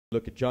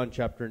Look at John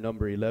chapter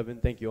number 11.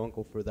 Thank you,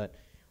 Uncle, for that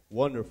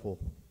wonderful,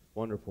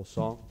 wonderful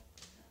song.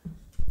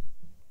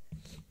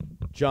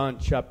 John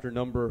chapter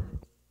number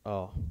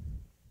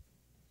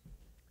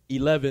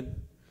 11.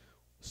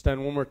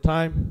 Stand one more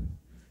time.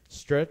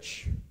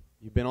 Stretch.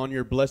 You've been on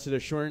your blessed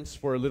assurance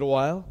for a little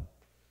while.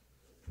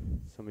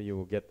 Some of you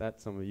will get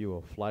that. Some of you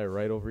will fly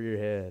right over your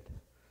head.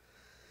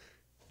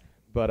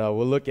 But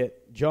we'll look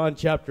at John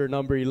chapter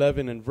number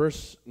 11 and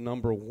verse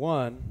number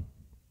 1.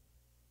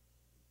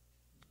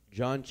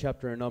 John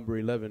chapter number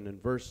 11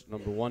 and verse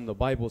number 1, the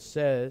Bible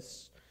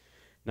says,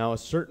 "Now a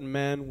certain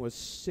man was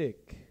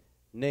sick,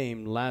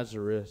 named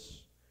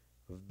Lazarus,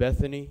 of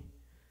Bethany,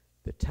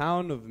 the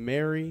town of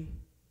Mary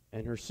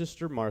and her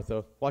sister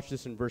Martha." Watch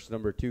this in verse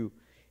number 2.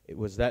 "It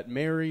was that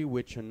Mary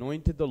which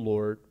anointed the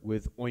Lord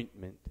with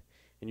ointment."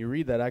 And you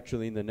read that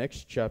actually in the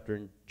next chapter,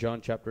 in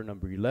John chapter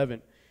number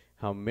 11,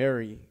 how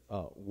Mary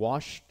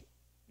washed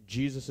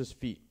Jesus'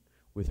 feet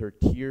with her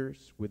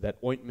tears, with that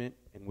ointment,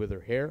 and with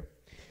her hair.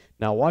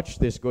 Now watch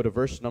this. Go to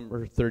verse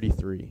number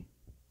 33.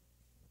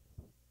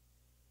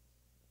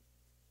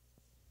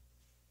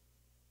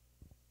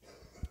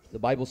 The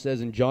Bible says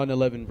in John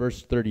 11,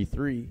 verse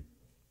 33,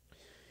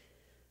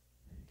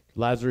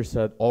 Lazarus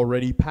had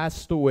already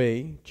passed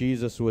away.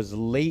 Jesus was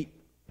late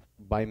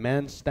by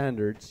man's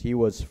standards. He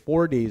was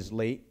 4 days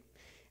late.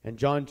 And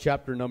John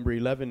chapter number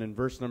 11 and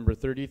verse number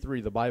 33,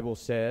 the Bible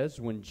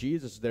says, "When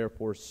Jesus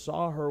therefore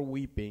saw her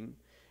weeping,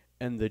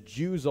 and the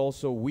Jews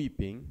also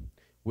weeping,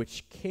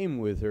 which came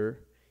with her,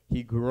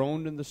 he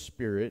groaned in the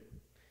spirit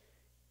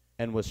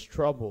and was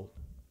troubled."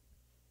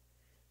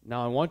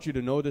 Now I want you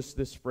to notice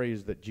this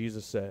phrase that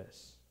Jesus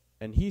says.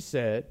 "And he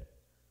said,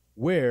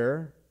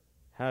 Where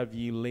have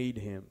ye laid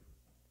him?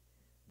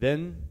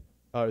 Then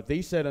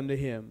they said unto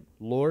him,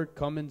 Lord,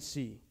 come and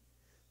see."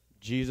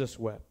 Jesus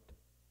wept.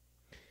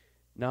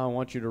 Now I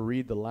want you to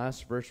read the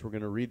last verse we're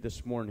going to read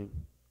this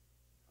morning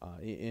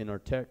in our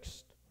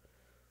text.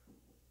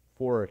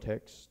 For our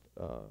text,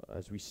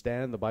 as we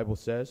stand, the Bible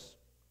says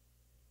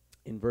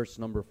in verse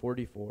number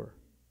 44,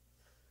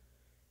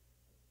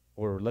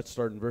 or let's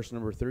start in verse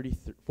number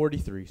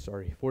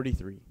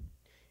 43.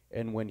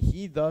 "And when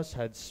he thus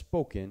had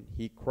spoken,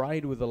 he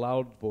cried with a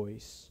loud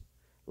voice,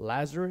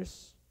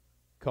 Lazarus,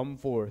 come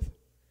forth.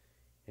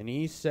 And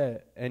he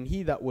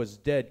that was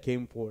dead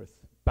came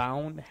forth,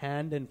 bound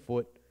hand and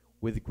foot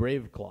with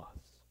grave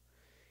cloths,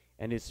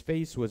 and his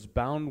face was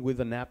bound with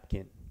a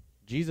napkin.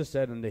 Jesus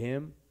said unto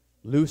him,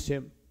 Loose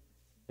him,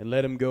 and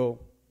let him go.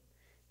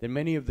 Then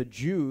many of the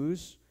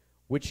Jews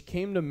which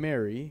came to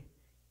Mary,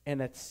 and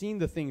had seen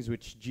the things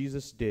which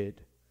Jesus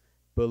did,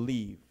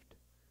 believed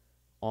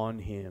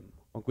on him."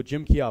 Uncle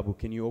Jim Kiabu,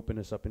 can you open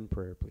us up in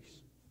prayer,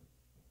 please?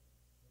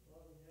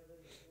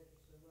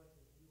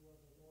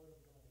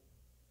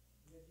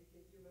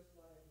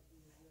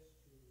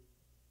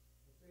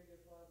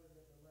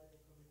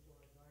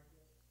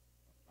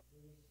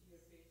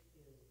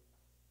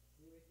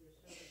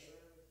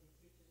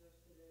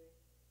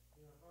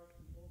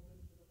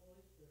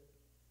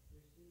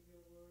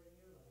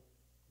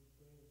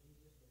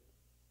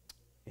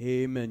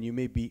 Amen. You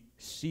may be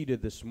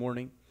seated this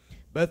morning.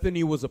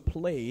 Bethany was a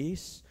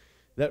place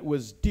that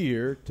was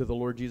dear to the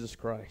Lord Jesus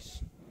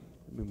Christ.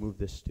 Let me move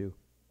this too.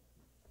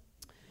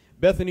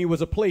 Bethany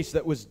was a place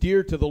that was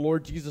dear to the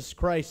Lord Jesus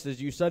Christ.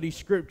 As you study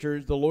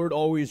scriptures, the Lord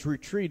always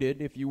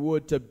retreated, if you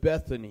would, to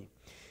Bethany.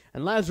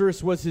 And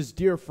Lazarus was his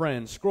dear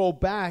friend. Scroll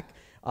back.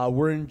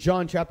 We're in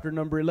John chapter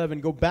number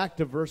 11. Go back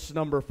to verse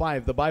number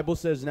 5. The Bible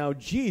says, "Now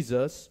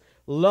Jesus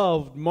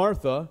loved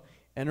Martha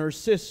and her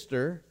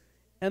sister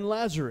and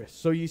Lazarus."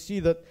 So you see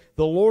that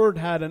the Lord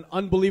had an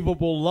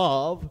unbelievable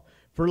love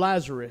for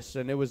Lazarus,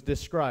 and it was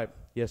described.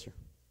 Yes, sir.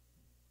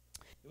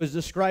 It was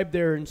described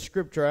there in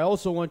Scripture. I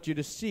also want you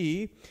to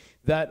see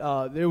that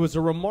there was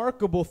a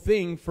remarkable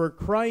thing for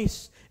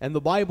Christ and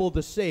the Bible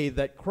to say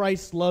that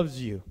Christ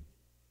loves you.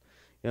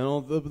 You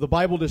know, the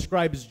Bible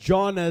describes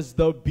John as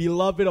the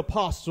beloved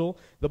apostle.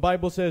 The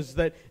Bible says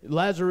that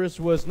Lazarus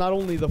was not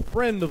only the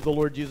friend of the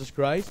Lord Jesus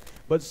Christ,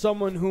 but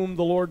someone whom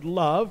the Lord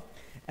loved.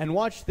 And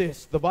watch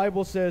this. The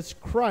Bible says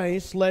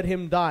Christ let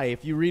him die.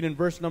 If you read in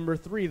verse number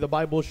 3, the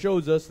Bible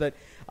shows us that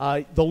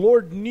the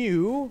Lord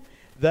knew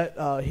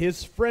that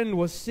his friend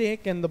was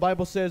sick. And the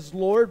Bible says,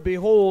 Lord,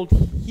 behold,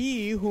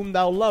 he whom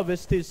thou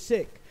lovest is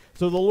sick.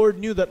 So the Lord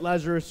knew that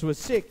Lazarus was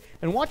sick.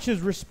 And watch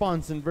his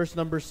response in verse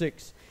number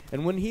 6.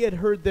 "And when he had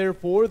heard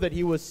therefore that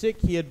he was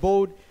sick, he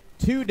abode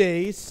 2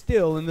 days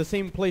still in the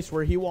same place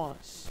where he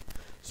was."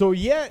 So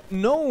yet,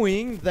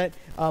 knowing that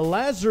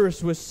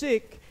Lazarus was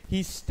sick,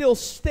 he still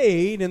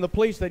stayed in the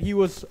place that he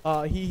was.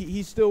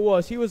 He still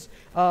was. He was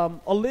a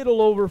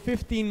little over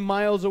 15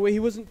 miles away. He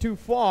wasn't too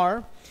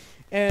far,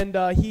 and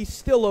he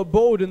still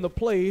abode in the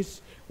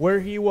place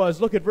where he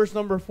was. Look at verse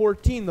number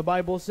 14. The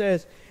Bible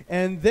says,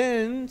 "And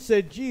then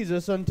said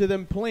Jesus unto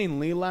them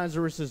plainly,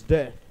 Lazarus is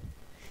dead."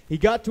 He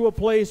got to a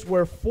place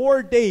where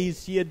 4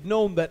 days he had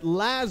known that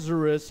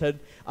Lazarus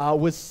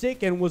was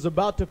sick and was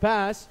about to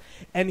pass,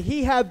 and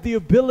he had the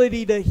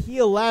ability to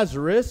heal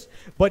Lazarus,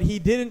 but he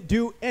didn't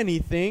do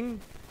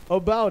anything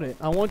about it.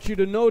 I want you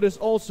to notice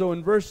also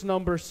in verse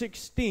number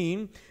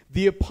 16,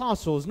 the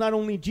apostles, not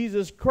only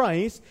Jesus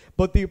Christ,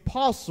 but the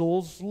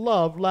apostles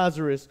loved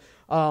Lazarus.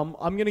 I'm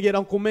going to get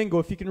Uncle Mengo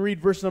if you can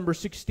read verse number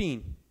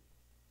 16.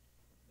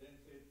 Then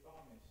said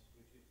Thomas,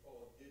 which is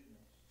called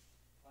Didymus,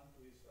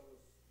 unto his fellow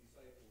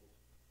disciples,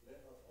 let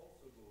us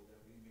also go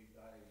that we may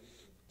die with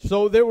him.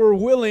 So they were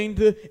willing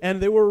to, and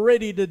they were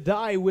ready to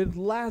die with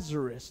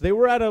Lazarus. They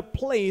were at a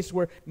place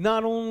where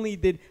not only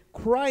did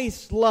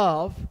Christ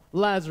love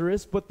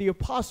Lazarus, but the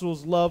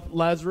apostles loved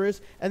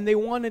Lazarus, and they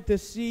wanted to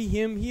see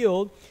him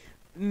healed.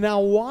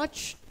 Now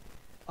watch,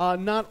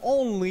 not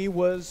only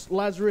was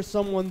Lazarus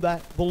someone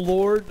that the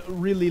Lord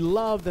really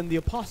loved and the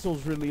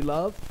apostles really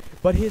loved,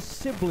 but his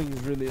siblings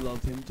really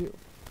loved him too.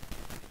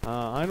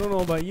 I don't know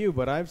about you,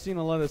 but I've seen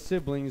a lot of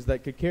siblings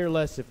that could care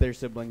less if their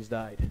siblings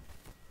died.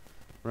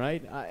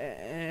 Right?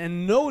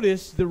 And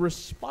notice the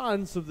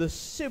response of the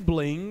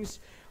siblings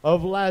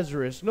of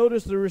Lazarus.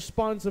 Notice the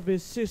response of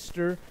his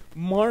sister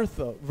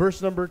Martha.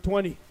 Verse number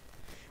 20.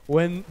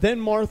 Then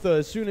Martha,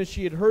 as soon as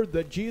she had heard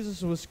that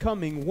Jesus was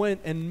coming,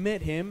 went and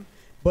met him,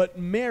 but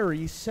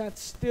Mary sat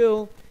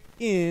still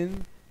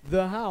in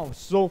the house.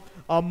 So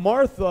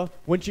Martha,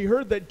 when she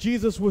heard that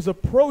Jesus was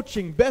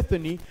approaching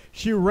Bethany,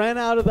 she ran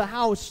out of the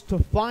house to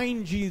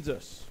find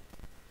Jesus.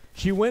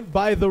 She went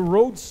by the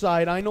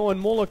roadside. I know in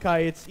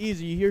Molokai it's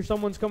easy. You hear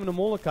someone's coming to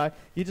Molokai,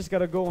 you just got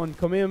to go on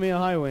Kamehameha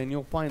Highway and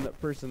you'll find that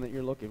person that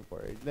you're looking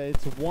for.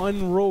 It's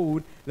one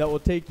road that will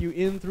take you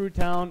in through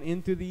town,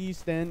 into the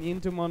East End,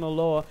 into Mauna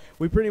Loa.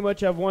 We pretty much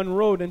have one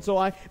road. And so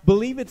I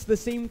believe it's the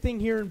same thing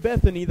here in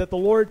Bethany, that the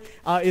Lord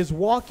is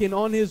walking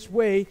on his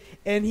way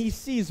and he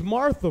sees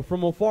Martha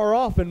from afar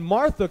off. And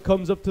Martha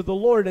comes up to the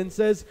Lord and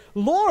says,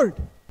 Lord,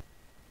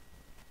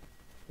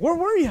 where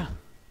were you?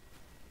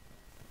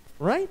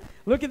 Right?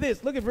 Look at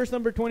this. Look at verse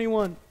number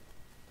 21.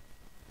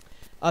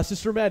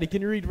 Sister Maddie,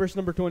 can you read verse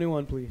number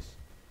 21, please?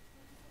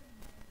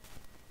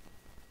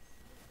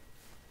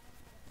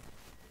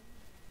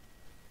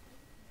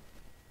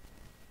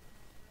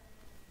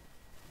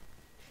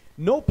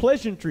 No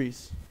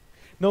pleasantries.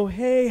 No,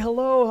 hey,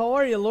 hello, how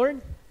are you, Lord?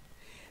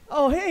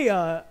 Oh, hey,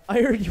 I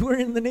heard you were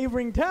in the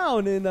neighboring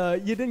town and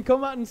you didn't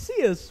come out and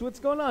see us. What's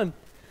going on?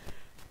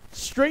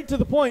 Straight to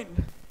the point.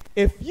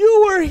 If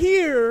you were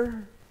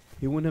here,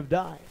 he wouldn't have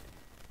died.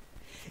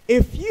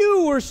 If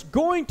you were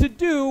going to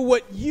do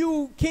what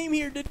you came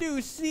here to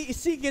do,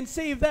 seek and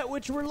save that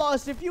which were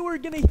lost, if you were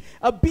going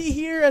to be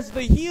here as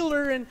the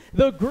healer and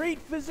the great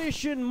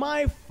physician,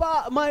 my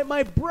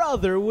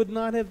brother would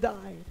not have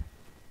died.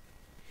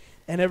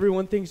 And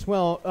everyone thinks,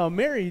 well,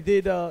 Mary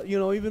did,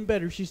 even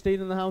better. She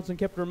stayed in the house and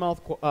kept her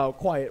mouth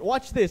quiet.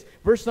 Watch this,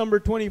 verse number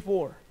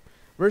 24.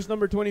 Verse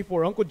number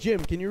 24. Uncle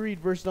Jim, can you read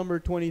verse number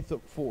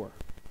 24?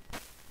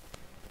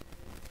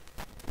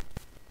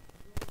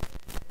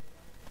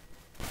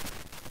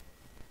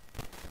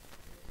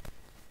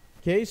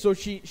 Okay, so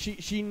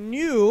she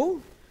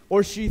knew,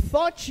 or she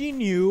thought she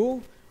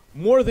knew,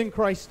 more than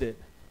Christ did.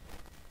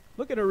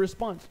 Look at her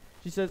response.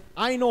 She says,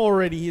 I know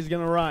already he's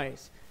going to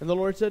rise. And the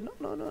Lord said,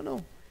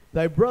 no.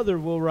 Thy brother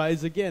will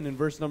rise again in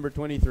verse number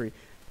 23.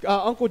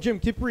 Uncle Jim,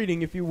 keep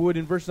reading if you would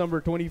in verse number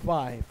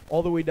 25,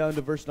 all the way down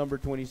to verse number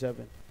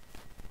 27.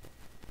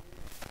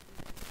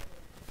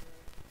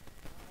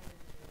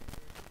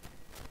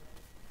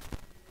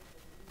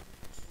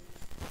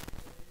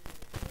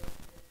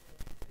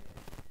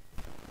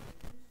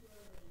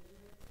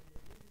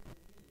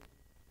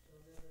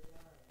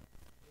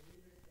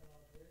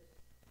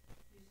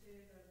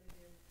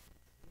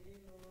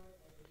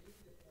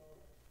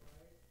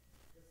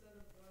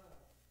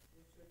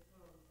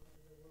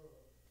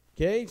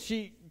 Okay,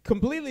 she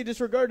completely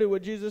disregarded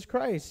what Jesus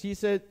Christ. He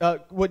said,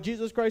 what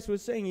Jesus Christ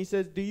was saying. He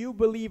says, do you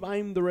believe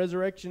I'm the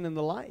resurrection and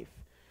the life?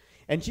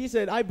 And she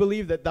said, I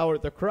believe that thou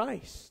art the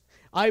Christ.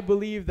 I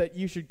believe that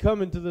you should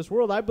come into this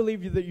world. I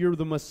believe that you're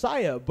the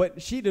Messiah.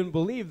 But she didn't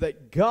believe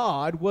that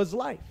God was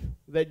life,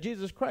 that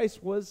Jesus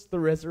Christ was the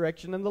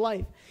resurrection and the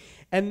life.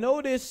 And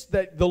notice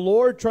that the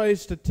Lord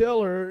tries to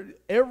tell her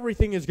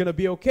everything is going to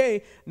be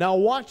okay. Now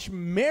watch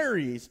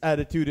Mary's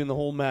attitude in the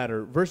whole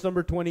matter. Verse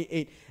number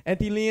 28.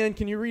 Auntie Leanne,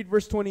 can you read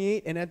verse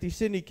 28? And Auntie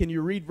Cindy, can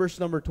you read verse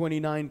number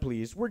 29,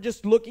 please? We're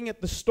just looking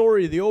at the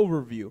story, the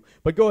overview.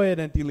 But go ahead,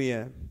 Auntie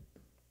Leanne.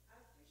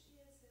 After she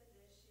had said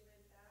this, she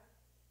went back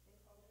and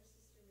called her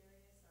sister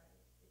Mary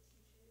aside. The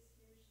teacher is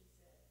here, she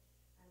said,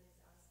 and is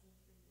asking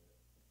for you.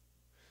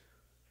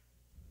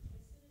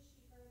 As soon as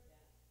she heard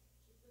that,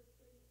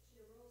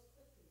 she arose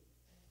quickly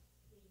and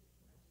came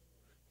unto him.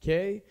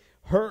 Okay,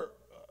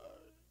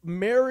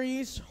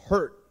 Mary's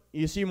hurt.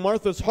 You see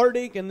Martha's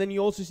heartache, and then you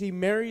also see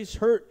Mary's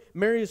hurt.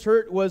 Mary's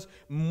hurt was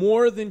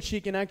more than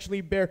she can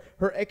actually bear.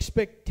 Her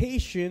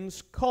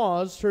expectations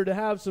caused her to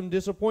have some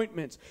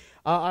disappointments.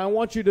 I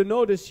want you to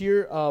notice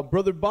here,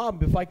 Brother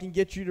Bob, if I can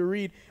get you to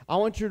read, I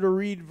want you to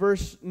read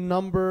verse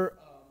number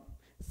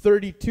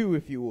 32,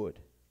 if you would.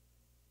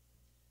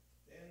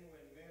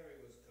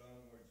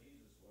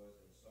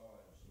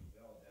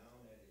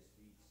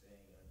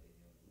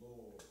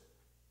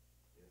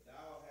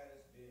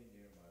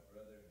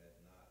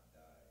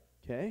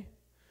 Okay?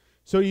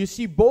 So you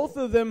see, both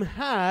of them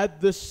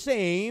had the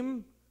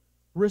same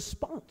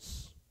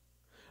response.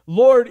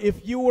 Lord,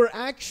 if you were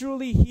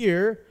actually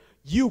here,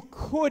 you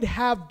could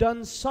have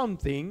done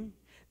something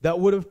that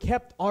would have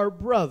kept our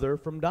brother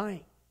from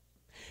dying.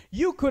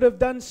 You could have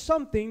done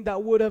something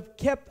that would have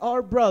kept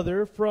our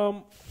brother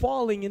from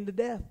falling into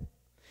death.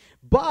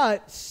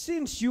 But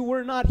since you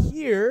were not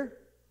here,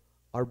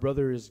 our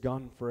brother is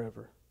gone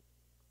forever.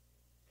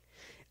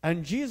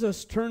 And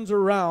Jesus turns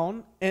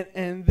around,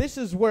 and this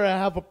is where I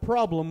have a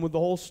problem with the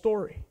whole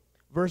story.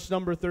 Verse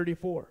number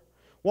 34.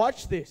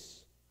 Watch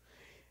this.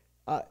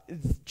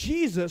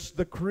 Jesus,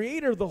 the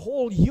creator of the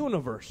whole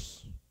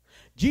universe,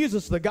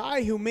 Jesus, the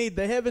guy who made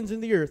the heavens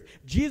and the earth,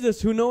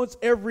 Jesus, who knows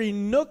every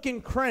nook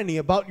and cranny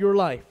about your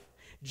life,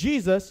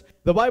 Jesus,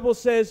 the Bible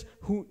says,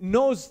 who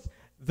knows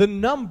the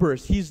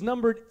numbers. He's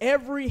numbered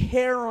every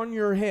hair on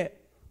your head.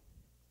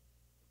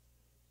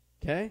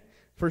 Okay?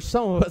 For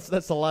some of us,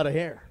 that's a lot of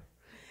hair.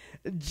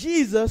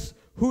 Jesus,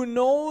 who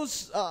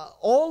knows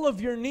all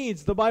of your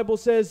needs. The Bible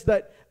says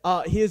that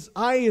his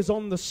eye is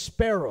on the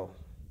sparrow.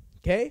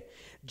 Okay?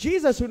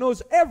 Jesus, who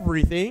knows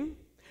everything,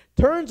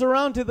 turns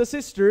around to the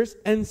sisters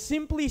and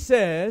simply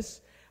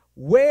says,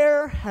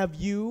 where have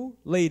you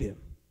laid him?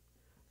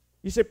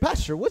 You say,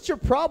 Pastor, what's your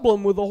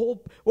problem with the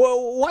whole...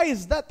 Well, why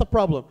is that the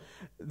problem?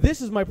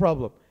 This is my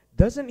problem.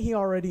 Doesn't he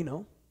already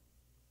know?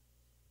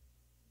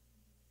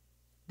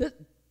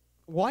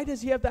 Why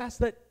does he have to ask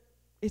that?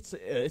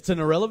 It's an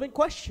irrelevant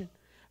question.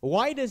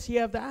 Why does he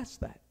have to ask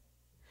that?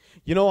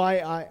 You know,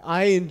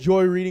 I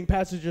enjoy reading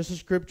passages of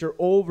Scripture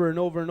over and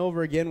over and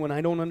over again when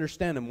I don't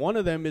understand them. One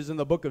of them is in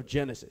the book of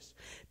Genesis.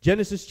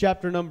 Genesis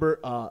chapter number,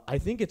 I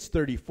think it's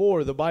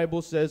 34, the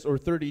Bible says, or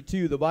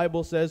 32, the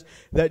Bible says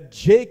that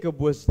Jacob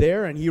was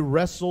there and he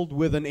wrestled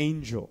with an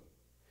angel.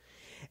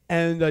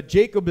 And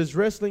Jacob is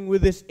wrestling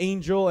with this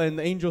angel, and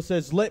the angel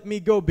says, let me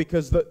go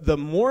because the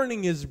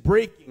morning is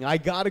breaking. I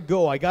got to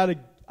go. I got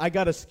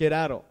to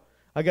skedaddle.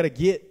 I got to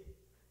get.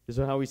 This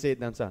is how we say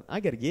it down south. I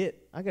got to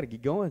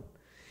get going.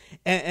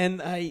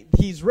 And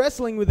he's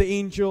wrestling with the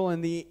angel,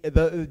 and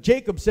the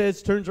Jacob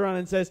turns around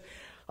and says,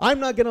 I'm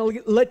not going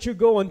to let you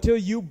go until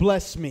you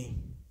bless me.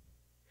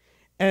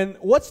 And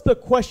what's the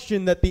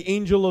question that the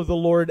angel of the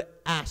Lord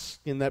asked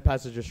in that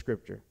passage of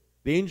Scripture?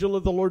 The angel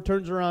of the Lord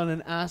turns around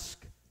and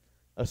asks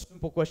a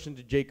simple question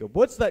to Jacob.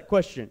 What's that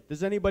question?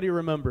 Does anybody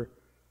remember?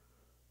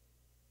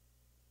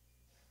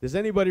 Does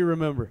anybody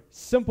remember?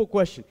 Simple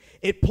question.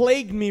 It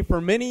plagued me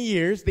for many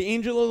years. The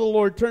angel of the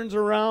Lord turns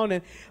around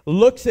and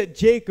looks at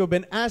Jacob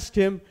and asks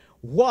him,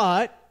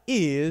 what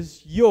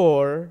is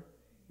your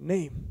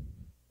name?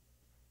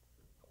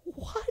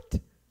 What?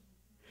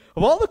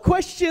 Of all the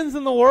questions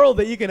in the world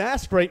that you can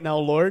ask right now,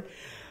 Lord,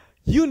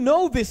 you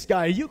know this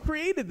guy. You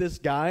created this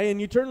guy,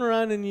 and you turn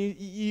around and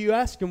you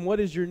ask him,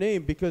 what is your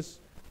name? Because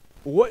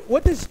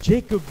what does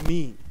Jacob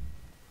mean?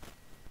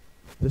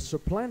 The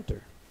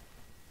supplanter.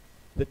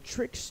 The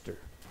trickster.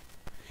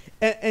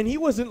 And he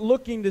wasn't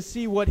looking to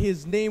see what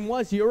his name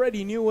was. He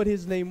already knew what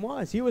his name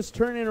was. He was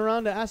turning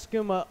around to ask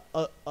him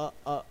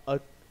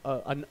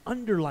an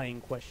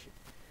underlying question.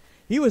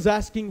 He was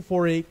asking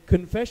for a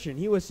confession.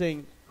 He was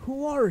saying,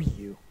 who are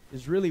you?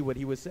 Is really what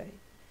he was saying.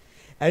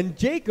 And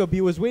Jacob,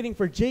 he was waiting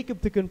for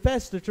Jacob to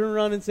confess, to turn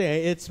around and say,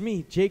 hey, it's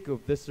me,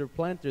 Jacob, the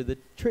supplanter, the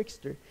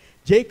trickster.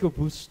 Jacob,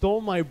 who stole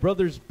my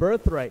brother's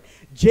birthright.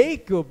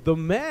 Jacob, the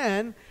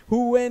man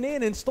who went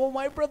in and stole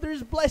my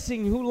brother's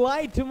blessing, who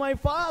lied to my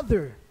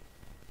father.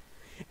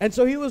 And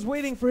so he was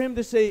waiting for him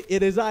to say,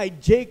 it is I,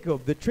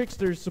 Jacob, the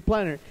trickster,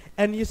 supplanter.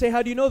 And you say,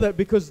 how do you know that?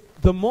 Because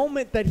the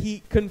moment that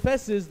he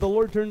confesses, the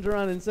Lord turns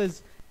around and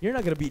says, you're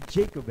not going to be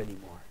Jacob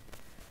anymore.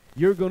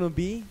 You're going to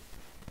be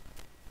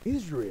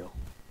Israel.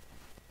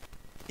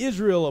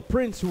 Israel, a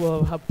prince who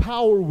will have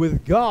power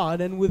with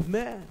God and with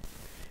man.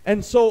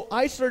 And so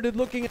I started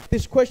looking at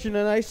this question,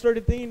 and I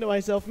started thinking to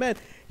myself, man,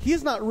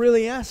 he's not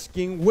really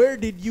asking, where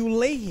did you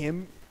lay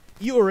him?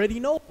 You already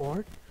know,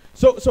 Lord.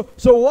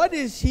 So what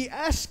is he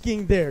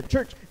asking there?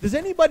 Church, does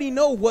anybody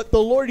know what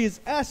the Lord is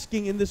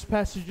asking in this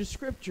passage of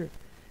Scripture?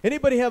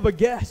 Anybody have a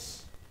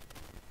guess?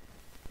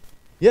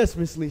 Yes,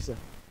 Miss Lisa.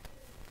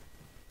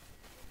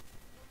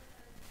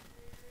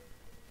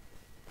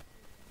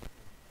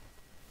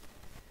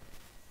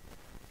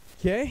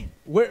 Okay,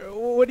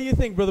 what do you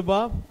think, Brother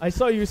Bob? I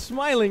saw you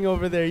smiling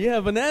over there. You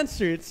have an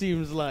answer, it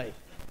seems like.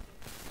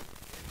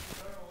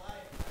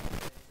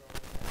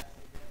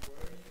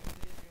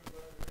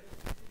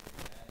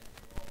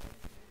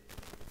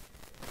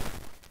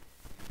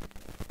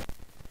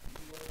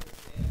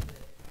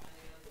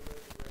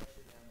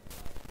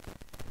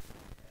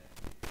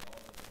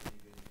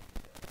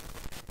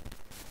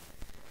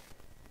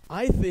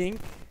 I think,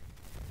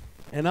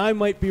 and I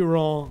might be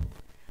wrong,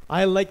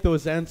 I like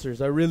those answers,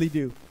 I really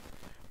do.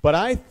 But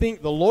I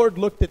think the Lord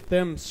looked at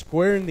them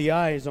square in the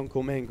eyes on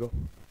Comengo.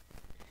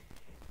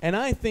 And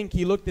I think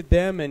he looked at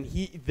them and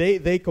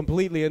they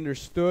completely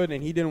understood,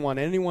 and he didn't want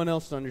anyone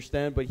else to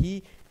understand, but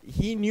he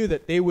knew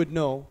that they would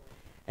know.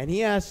 And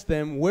he asked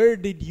them, where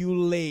did you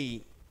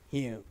lay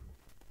him?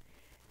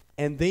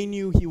 And they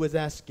knew he was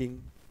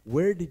asking,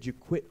 where did you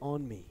quit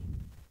on me?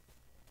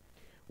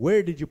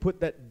 Where did you put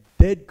that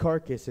dead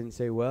carcass and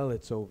say, well,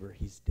 it's over,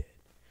 he's dead?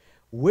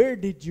 Where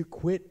did you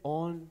quit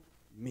on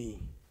me?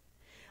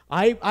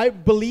 I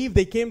believe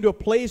they came to a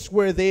place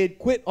where they had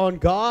quit on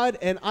God,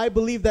 and I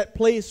believe that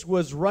place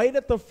was right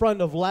at the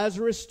front of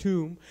Lazarus'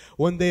 tomb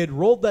when they had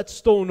rolled that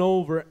stone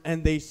over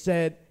and they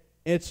said,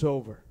 it's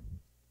over.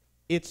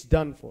 It's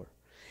done for.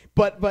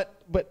 But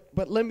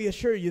let me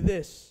assure you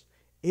this,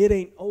 it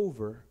ain't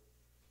over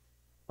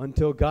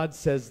until God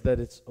says that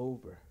it's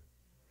over.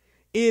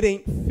 It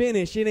ain't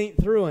finished, it ain't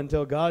through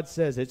until God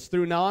says it's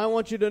through. Now I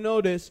want you to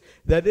notice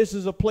that this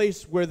is a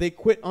place where they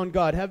quit on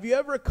God. Have you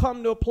ever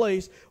come to a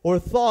place or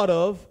thought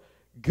of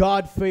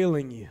God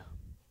failing you?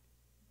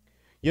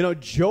 You know,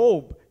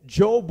 Job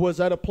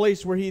was at a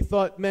place where he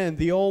thought, man,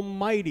 the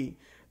Almighty,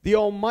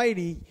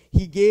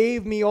 He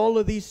gave me all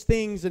of these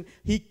things, and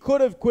he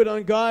could have quit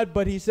on God,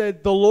 but he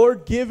said, the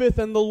Lord giveth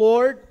and the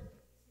Lord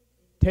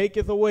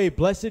taketh away.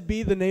 Blessed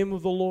be the name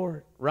of the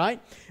Lord,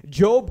 right?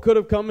 Job could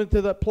have come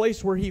into that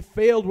place where he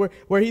failed,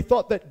 where he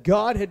thought that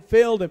God had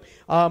failed him.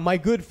 My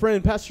good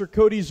friend, Pastor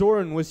Cody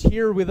Zorin, was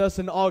here with us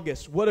in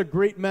August. What a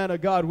great man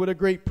of God. What a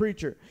great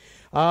preacher.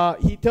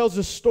 He tells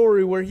a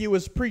story where he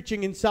was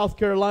preaching in South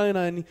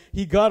Carolina, and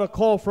he got a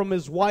call from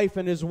his wife,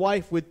 and his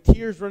wife, with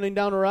tears running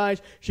down her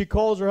eyes, she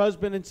calls her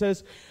husband and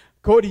says,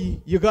 Cody,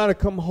 you got to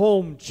come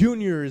home.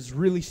 Junior is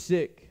really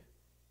sick.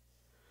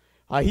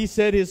 He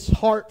said his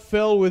heart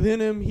fell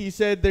within him. He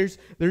said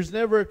there's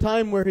never a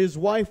time where his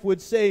wife would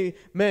say,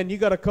 man, you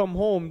got to come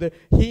home.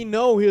 He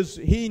knows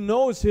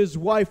his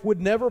wife would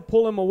never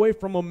pull him away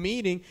from a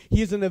meeting.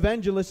 He's an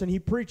evangelist and he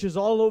preaches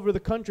all over the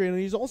country, and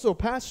he's also a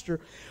pastor.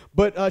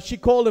 But she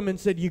called him and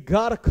said, you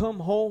got to come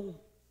home.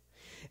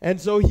 And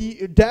so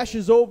he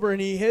dashes over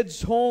and he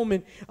heads home,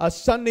 and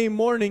Sunday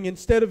morning,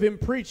 instead of him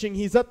preaching,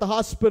 he's at the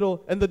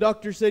hospital, and the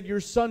doctor said,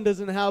 your son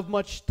doesn't have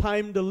much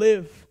time to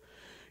live.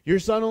 Your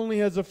son only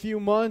has a few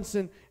months,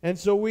 and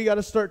so we got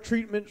to start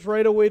treatments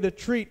right away to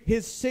treat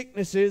his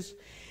sicknesses.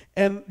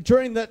 And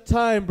during that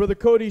time, Brother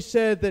Cody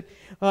said that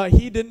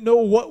he didn't know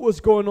what was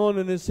going on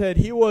in his head.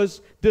 He was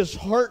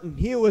disheartened.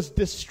 He was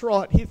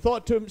distraught. He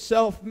thought to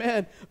himself,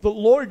 man, the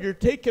Lord, you're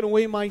taking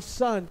away my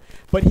son.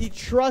 But he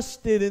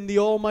trusted in the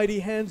almighty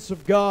hands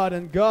of God,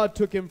 and God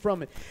took him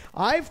from it.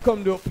 I've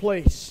come to a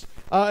place,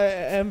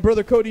 and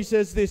Brother Cody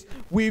says this,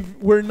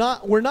 we're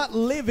not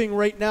living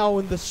right now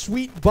in the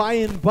sweet by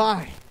and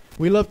by.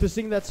 We love to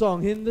sing that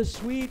song, in the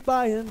sweet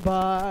by and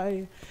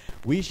by,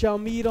 we shall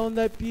meet on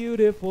that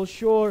beautiful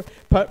shore.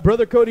 But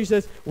Brother Cody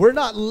says, we're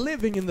not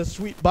living in the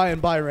sweet by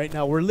and by right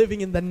now. We're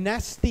living in the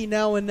nasty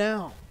now and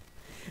now.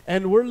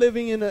 And we're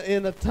living in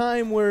a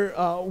time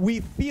where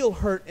we feel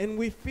hurt and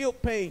we feel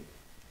pain.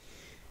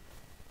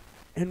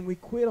 And we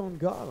quit on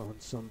God on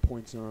some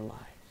points in our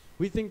lives.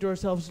 We think to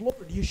ourselves,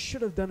 Lord, you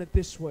should have done it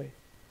this way.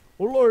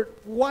 Or Lord,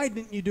 why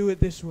didn't you do it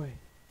this way?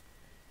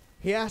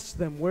 He asked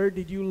them, where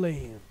did you lay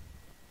him?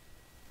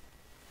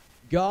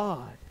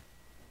 God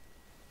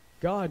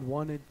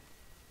wanted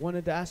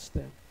to ask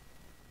them,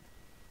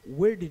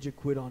 where did you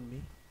quit on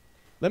me?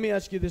 Let me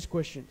ask you this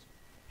question.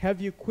 Have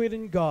you quit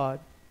on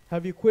God?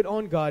 Have you quit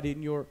on God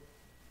in your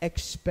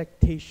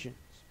expectations?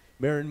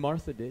 Mary and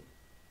Martha did.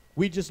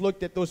 We just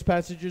looked at those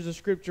passages of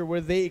Scripture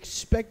where they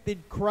expected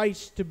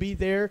Christ to be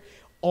there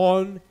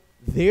on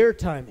their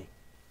timing.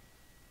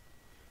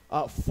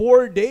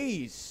 4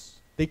 days.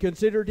 They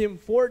considered him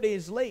 4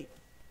 days late.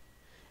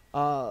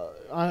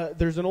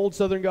 There's an old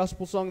Southern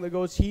gospel song that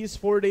goes, he's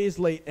 4 days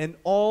late and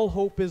all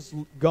hope is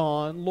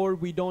gone. Lord,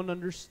 we don't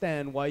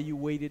understand why you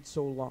waited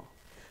so long.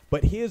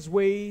 But his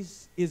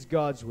ways is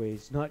God's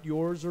ways, not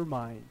yours or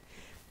mine.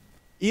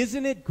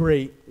 Isn't it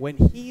great when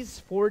he's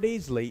 4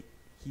 days late,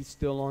 he's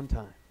still on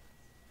time?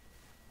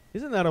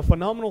 Isn't that a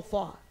phenomenal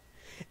thought?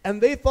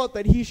 And they thought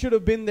that he should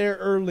have been there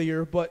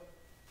earlier, but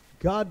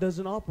God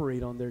doesn't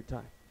operate on their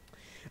time.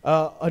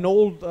 An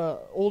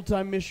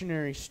old-time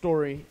missionary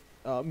story,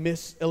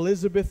 Miss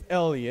Elizabeth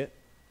Elliot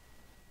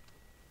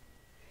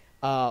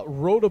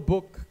wrote a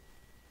book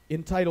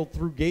entitled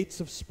Through Gates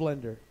of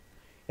Splendor.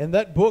 And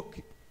that book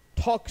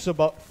talks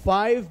about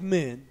 5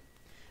 men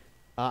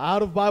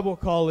out of Bible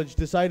college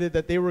decided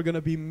that they were going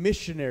to be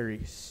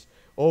missionaries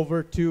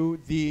over to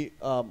the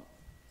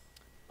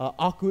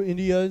Aku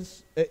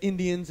Indians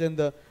and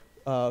the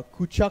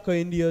Kuchaka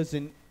Indians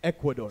in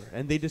Ecuador.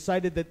 And they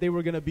decided that they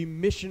were going to be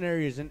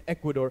missionaries in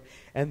Ecuador,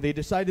 and they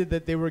decided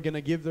that they were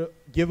going to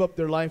give up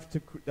their life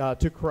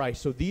to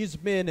Christ. So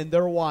these men and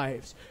their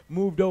wives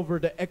moved over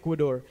to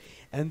Ecuador,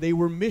 and they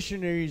were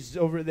missionaries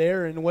over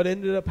there. And what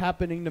ended up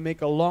happening, to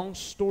make a long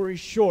story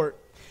short,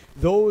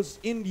 those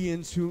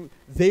Indians who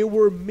they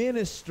were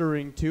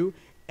ministering to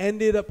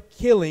ended up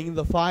killing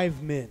the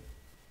 5 men.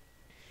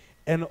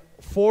 And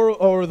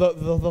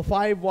the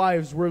 5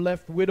 wives were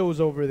left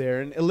widows over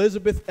there. And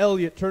Elizabeth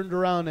Elliot turned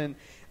around and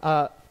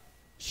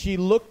she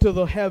looked to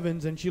the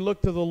heavens and she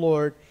looked to the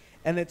Lord.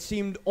 And it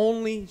seemed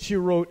only, she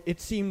wrote,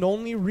 it seemed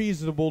only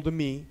reasonable to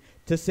me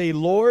to say,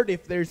 Lord,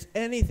 if there's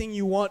anything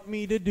you want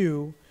me to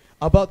do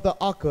about the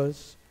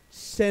Akas,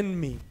 send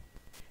me.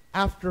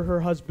 after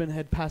her husband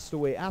had passed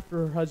away,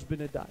 after her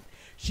husband had died.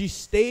 She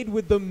stayed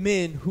with the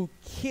men who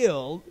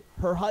killed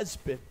her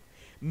husband,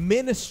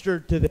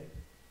 ministered to them,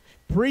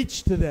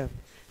 preached to them,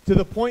 to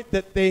the point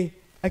that they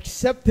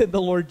accepted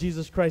the Lord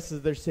Jesus Christ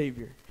as their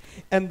Savior.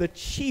 And the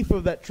chief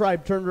of that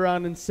tribe turned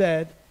around and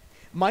said,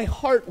 "My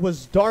heart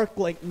was dark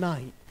like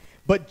night,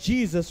 but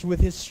Jesus with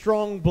his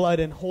strong blood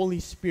and Holy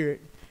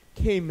Spirit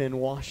came and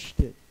washed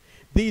it."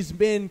 These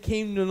men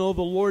came to know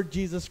the Lord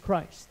Jesus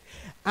Christ.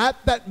 At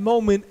that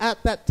moment,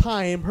 at that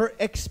time, her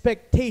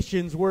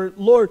expectations were,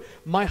 "Lord,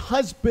 my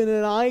husband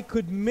and I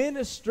could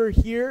minister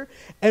here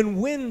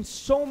and win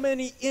so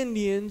many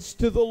Indians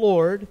to the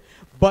Lord,"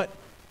 but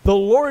the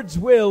Lord's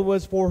will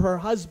was for her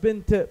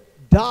husband to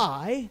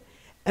die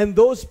and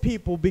those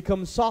people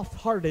become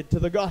soft-hearted to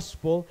the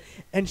gospel.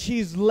 And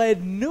she's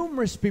led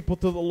numerous people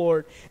to the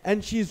Lord.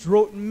 And she's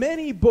wrote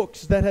many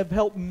books that have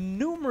helped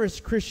numerous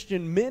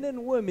Christian men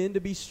and women to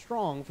be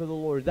strong for the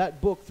Lord.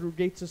 That book, Through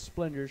Gates of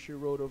Splendor, she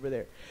wrote over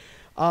there.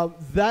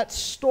 That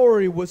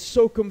story was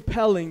so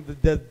compelling,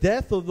 the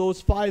death of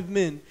those 5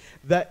 men,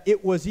 that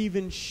it was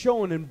even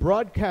shown and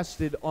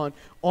broadcasted on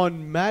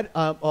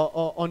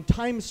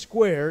Times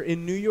Square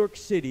in New York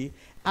City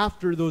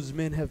after those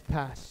men have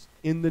passed.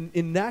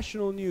 In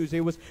national news,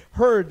 it was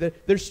heard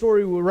that their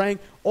story rang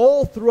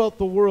all throughout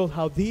the world,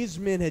 how these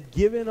men had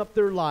given up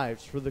their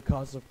lives for the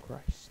cause of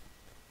Christ.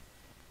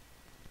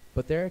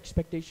 But their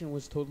expectation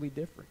was totally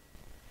different.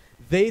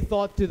 They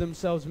thought to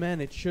themselves,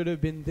 "Man, it should have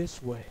been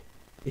this way.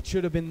 It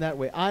should have been that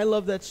way." I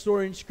love that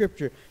story in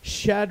Scripture.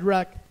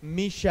 Shadrach,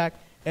 Meshach,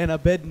 and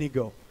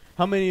Abednego.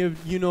 How many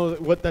of you know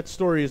what that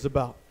story is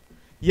about?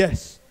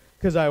 Yes.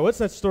 Keziah, what's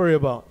that story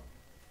about?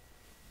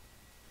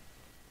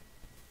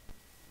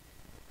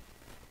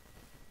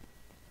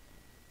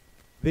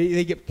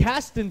 They get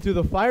cast into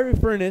the fiery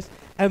furnace,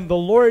 and the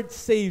Lord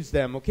saves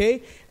them,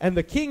 okay? And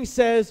the king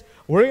says,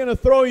 "We're going to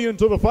throw you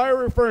into the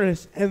fiery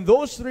furnace." And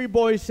those 3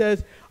 boys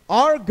says,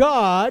 "Our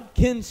God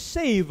can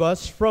save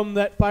us from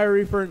that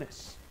fiery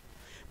furnace."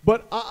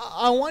 But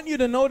I want you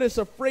to notice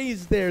a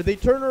phrase there. They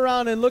turn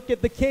around and look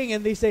at the king,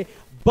 and they say,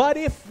 "But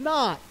if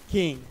not,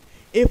 king,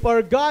 if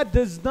our God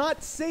does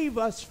not save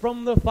us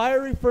from the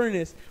fiery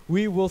furnace,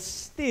 we will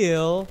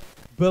still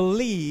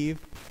believe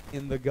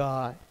in the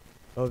God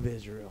of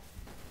Israel."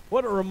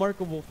 What a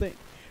remarkable thing.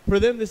 For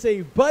them to say,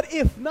 "But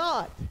if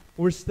not,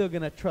 we're still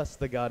going to trust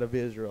the God of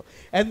Israel."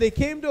 And they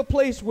came to a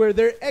place where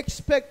their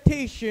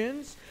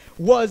expectations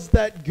was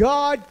that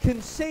God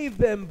can save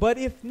them, but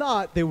if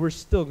not, they were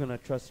still going to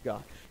trust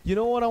God. You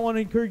know what I want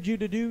to encourage you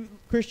to do,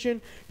 Christian?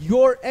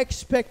 Your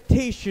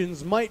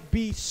expectations might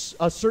be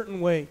a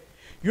certain way.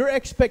 Your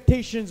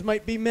expectations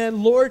might be,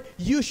 "Man, Lord,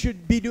 you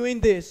should be doing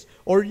this,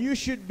 or you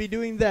should be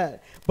doing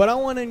that." But I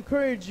want to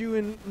encourage you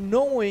in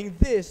knowing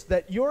this,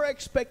 that your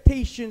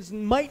expectations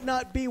might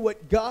not be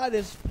what God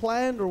has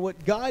planned or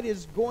what God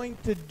is going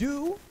to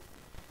do,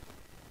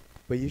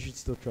 but you should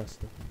still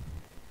trust Him.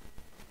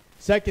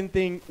 Second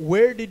thing,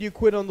 where did you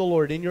quit on the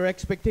Lord? In your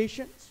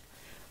expectations?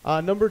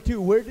 Number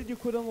 2, where did you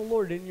quit on the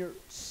Lord? In your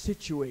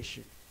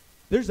situation.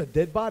 There's a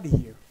dead body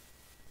here.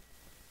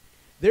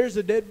 There's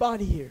a dead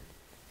body here.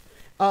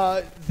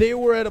 They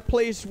were at a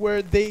place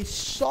where they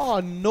saw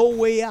no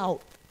way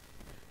out.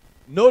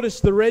 Notice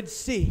the Red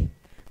Sea.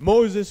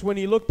 Moses, when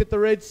he looked at the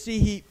Red Sea,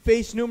 he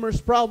faced numerous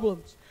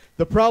problems.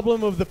 The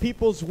problem of the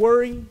people's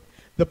worry,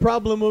 the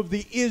problem of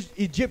the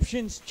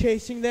Egyptians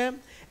chasing them,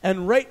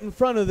 and right in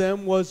front of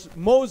them was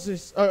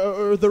Moses,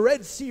 or the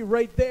Red Sea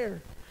right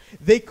there.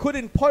 They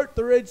couldn't part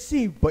the Red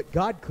Sea, but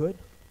God could.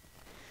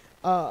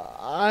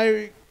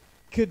 I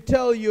could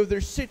tell you of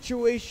their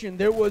situation.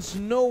 There was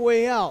no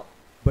way out,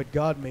 but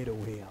God made a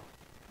way out.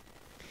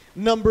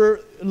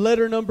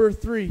 Letter number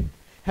 3.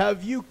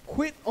 Have you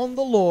quit on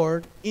the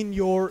Lord in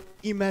your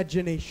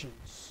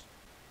imaginations?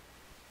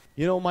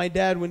 You know, my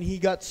dad, when he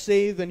got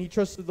saved and he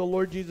trusted the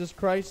Lord Jesus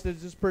Christ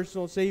as his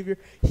personal Savior,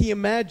 he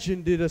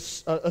imagined it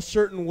a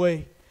certain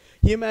way.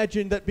 He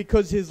imagined that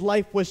because his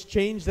life was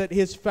changed, that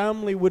his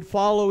family would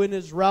follow in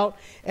his route,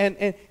 and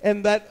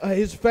that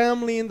his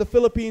family in the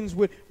Philippines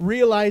would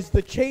realize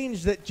the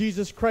change that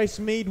Jesus Christ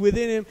made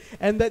within him,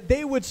 and that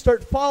they would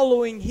start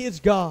following his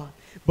God.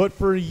 But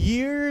for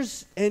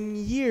years and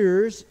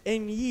years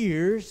and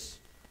years,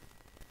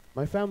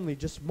 my family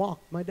just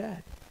mocked my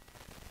dad.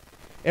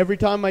 Every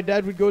time my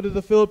dad would go to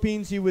the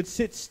Philippines, he would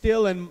sit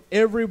still, and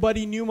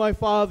everybody knew my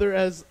father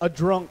as a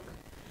drunk.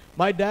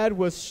 My dad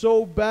was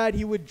so bad,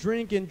 he would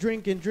drink and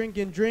drink and drink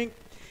and drink.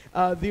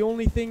 The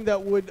only thing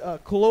that would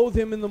clothe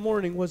him in the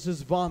morning was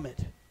his vomit.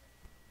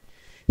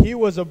 He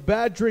was a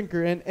bad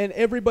drinker, and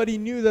everybody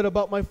knew that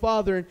about my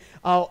father. And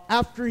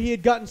after he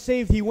had gotten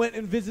saved, he went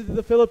and visited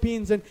the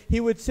Philippines, and he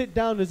would sit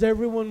down as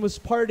everyone was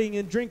partying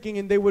and drinking,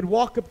 and they would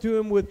walk up to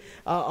him with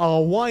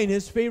wine,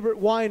 his favorite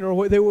wine,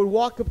 or they would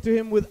walk up to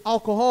him with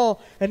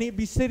alcohol, and he'd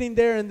be sitting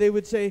there, and they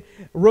would say,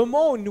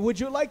 "Ramon, would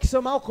you like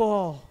some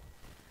alcohol?"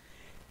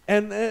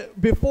 And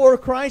before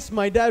Christ,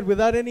 my dad,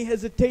 without any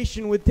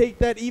hesitation, would take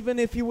that. Even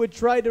if he would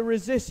try to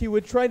resist, he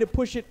would try to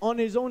push it on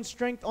his own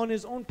strength, on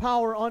his own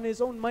power, on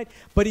his own might.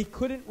 But he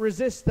couldn't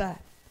resist that.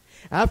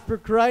 After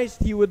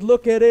Christ, he would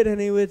look at it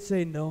and he would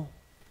say, no,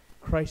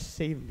 Christ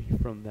saved me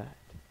from that.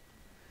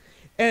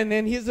 And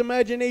then his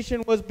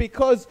imagination was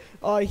because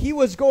he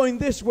was going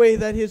this way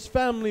that his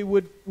family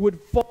would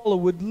follow,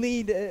 would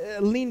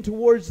lean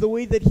towards the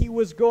way that he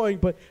was going.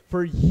 But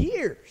for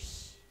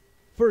years,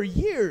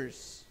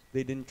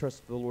 they didn't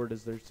trust the Lord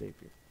as their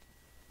Savior.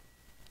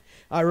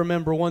 I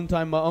remember one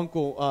time my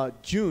uncle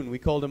June, we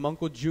called him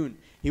Uncle June.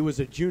 He was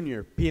a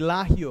junior.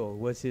 Pelagio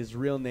was his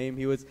real name.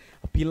 He was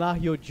a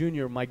Pelagio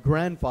Jr. My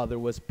grandfather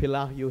was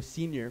Pelagio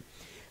Sr.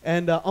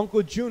 And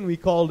Uncle June, we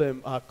called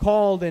him,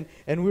 called, and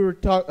we were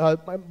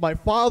my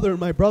father and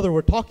my brother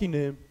were talking to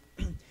him.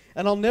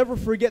 And I'll never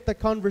forget the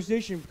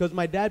conversation because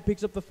my dad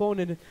picks up the phone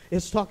and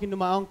is talking to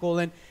my uncle.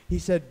 And he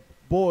said,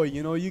 boy,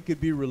 you know, you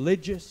could be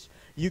religious.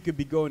 You could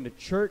be going to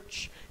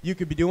church. You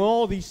could be doing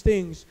all these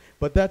things.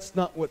 But that's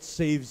not what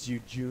saves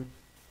you, June.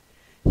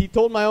 He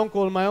told my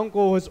uncle, and my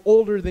uncle was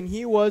older than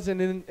he was,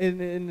 and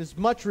in as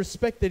much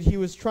respect that he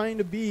was trying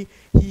to be,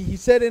 he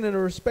said in a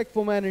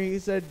respectful manner, he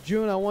said,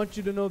 June, I want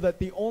you to know that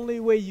the only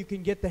way you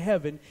can get to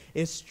heaven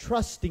is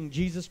trusting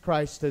Jesus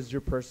Christ as your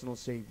personal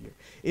Savior,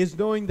 is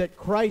knowing that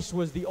Christ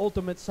was the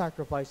ultimate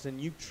sacrifice, and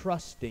you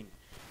trusting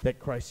that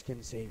Christ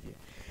can save you.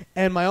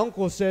 And my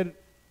uncle said,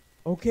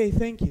 okay,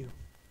 thank you,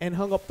 and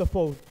hung up the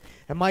phone.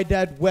 And my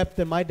dad wept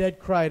and my dad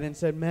cried and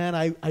said, man,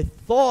 I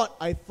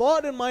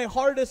thought in my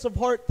hardest of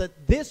heart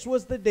that this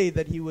was the day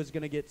that he was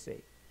going to get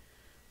saved.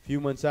 A few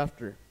months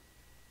after,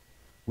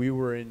 we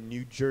were in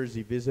New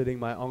Jersey visiting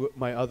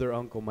my other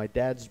uncle, my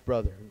dad's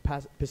brother,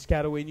 in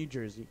Piscataway, New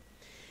Jersey.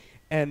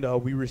 And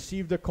we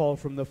received a call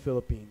from the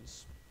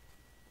Philippines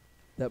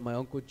that my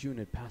Uncle June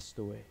had passed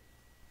away.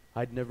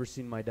 I'd never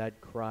seen my dad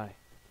cry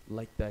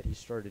like that. He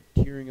started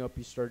tearing up.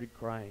 He started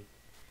crying.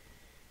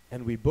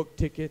 And we booked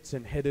tickets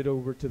and headed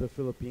over to the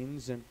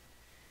Philippines.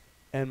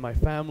 And my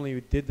family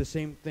did the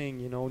same thing,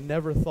 you know,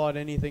 never thought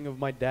anything of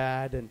my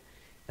dad.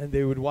 And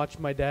they would watch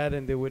my dad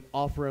and they would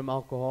offer him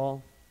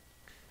alcohol.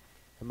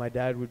 And my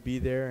dad would be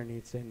there and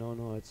he'd say,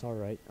 no, it's all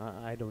right.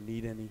 I don't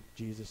need any.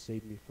 Jesus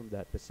saved me from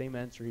that. The same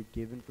answer he'd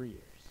given for years.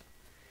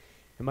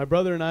 And my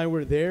brother and I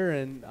were there,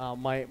 and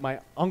my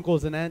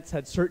uncles and aunts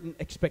had certain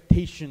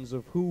expectations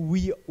of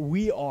who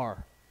we are.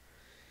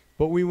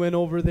 But we went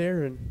over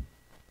there, and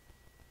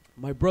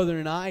my brother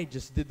and I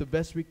just did the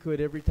best we could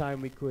every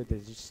time we could to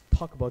just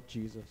talk about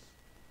Jesus.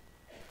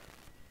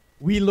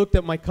 We looked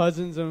at my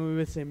cousins and we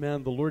would say,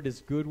 man, the Lord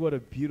is good. What a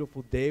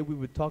beautiful day. We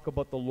would talk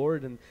about the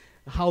Lord and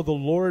how the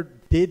Lord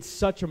did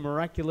such a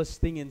miraculous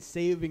thing in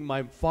saving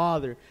my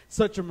father,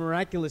 such a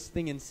miraculous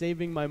thing in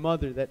saving my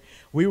mother, that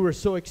we were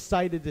so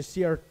excited to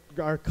see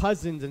our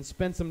cousins and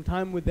spend some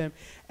time with them.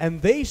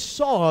 And they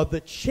saw the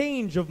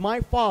change of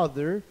my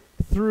father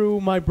through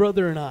my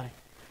brother and I,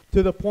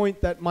 to the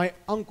point that my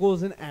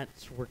uncles and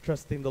aunts were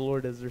trusting the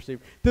Lord as their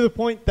Savior, to the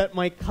point that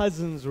my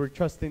cousins were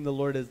trusting the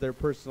Lord as their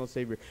personal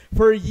Savior.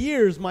 For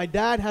years, my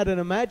dad had an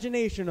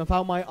imagination of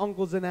how my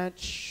uncles and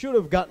aunts should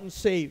have gotten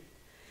saved.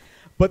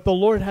 But the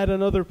Lord had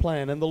another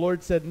plan, and the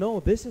Lord said,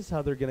 no, this is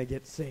how they're going to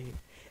get saved.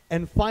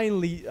 And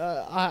finally,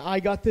 I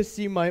got to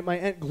see my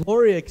Aunt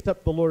Gloria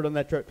accept the Lord on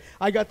that trip.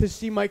 I got to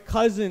see my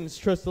cousins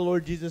trust the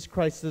Lord Jesus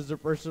Christ as their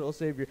personal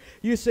Savior.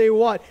 You say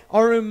what?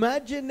 Our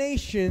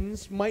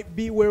imaginations might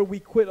be where we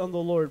quit on the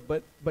Lord,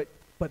 but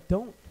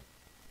don't.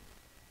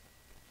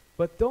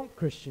 But don't,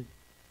 Christian.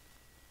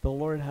 The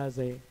Lord has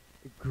a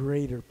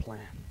greater plan.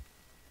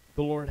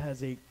 The Lord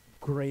has a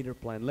greater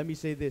plan. Let me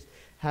say this.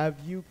 Have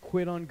you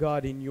quit on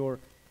God in your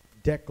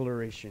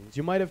declarations?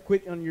 You might have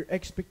quit on your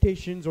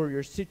expectations or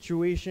your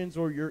situations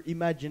or your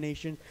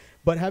imagination,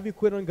 but have you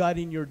quit on God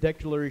in your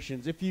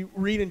declarations? If you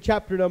read in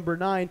chapter number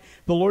 9,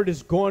 the Lord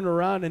is going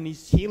around and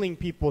he's healing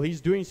people.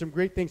 He's doing some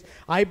great things.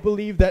 I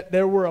believe that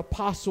there were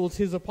apostles.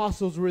 His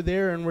apostles were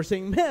there and were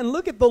saying, man,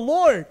 look at the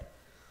Lord.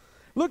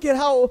 Look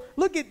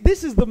at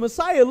this is the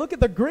Messiah. Look at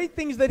the great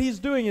things that he's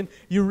doing. And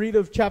you read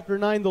of chapter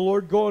 9, the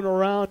Lord going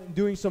around and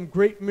doing some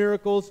great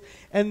miracles.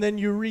 And then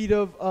you read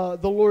of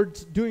the Lord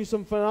doing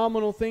some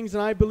phenomenal things.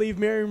 And I believe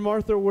Mary and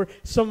Martha were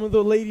some of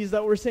the ladies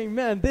that were saying,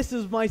 man, this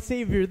is my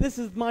Savior. This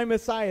is my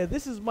Messiah.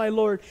 This is my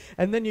Lord.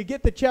 And then you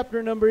get to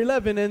chapter number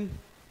 11 and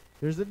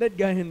there's a dead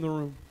guy in the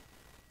room.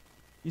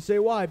 You say,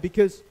 why?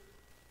 Because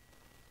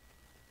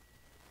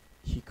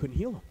he couldn't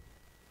heal him.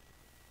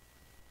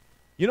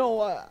 You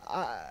know,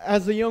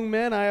 as a young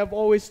man, I have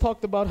always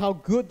talked about how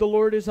good the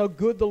Lord is, how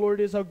good the Lord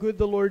is, how good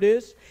the Lord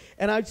is.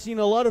 And I've seen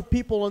a lot of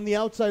people on the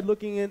outside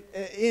looking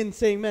in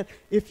saying, man,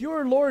 if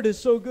your Lord is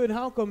so good,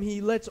 how come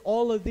he lets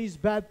all of these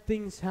bad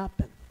things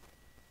happen?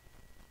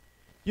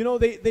 You know,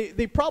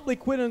 they probably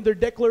quit on their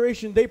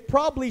declaration. They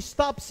probably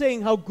stopped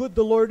saying how good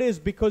the Lord is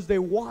because they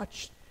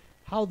watched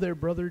how their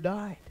brother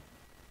died.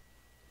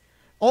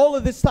 All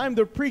of this time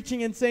they're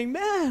preaching and saying,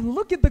 man,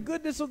 look at the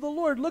goodness of the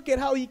Lord. Look at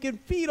how he can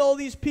feed all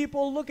these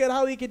people. Look at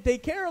how he can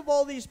take care of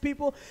all these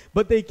people.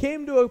 But they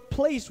came to a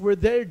place where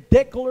their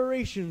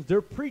declarations,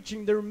 their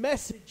preaching, their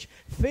message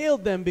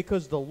failed them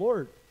because the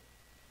Lord,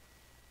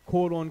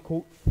 quote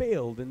unquote,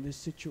 failed in this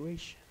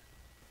situation.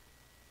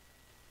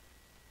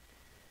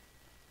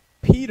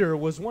 Peter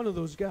was one of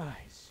those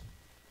guys.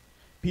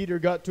 Peter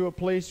got to a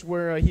place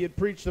where he had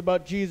preached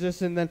about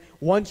Jesus, and then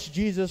once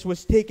Jesus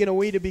was taken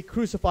away to be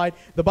crucified,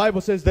 the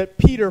Bible says that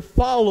Peter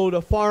followed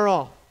afar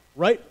off,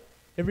 right?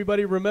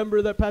 Everybody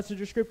remember that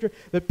passage of Scripture?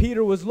 That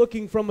Peter was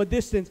looking from a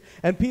distance,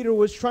 and Peter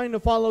was trying to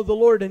follow the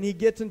Lord, and he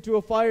gets into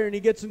a fire, and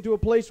he gets into a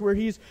place where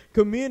he's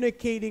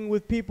communicating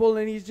with people,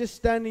 and he's just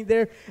standing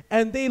there,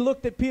 and they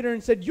looked at Peter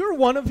and said, "You're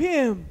one of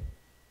him."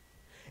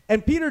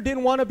 And Peter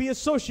didn't want to be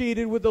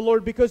associated with the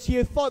Lord because he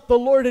had thought the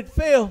Lord had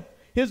failed.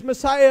 His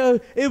Messiah,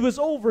 it was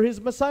over. His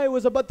Messiah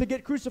was about to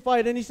get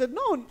crucified. And he said,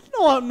 no,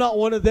 I'm not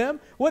one of them.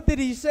 What did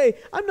he say?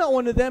 I'm not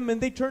one of them. And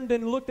they turned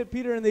and looked at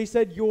Peter and they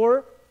said,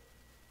 "Your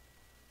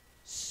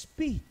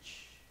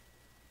speech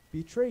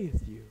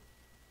betrayeth you.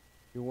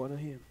 You're one of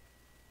him."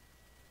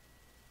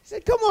 He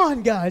said, "Come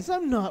on, guys.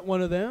 I'm not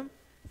one of them."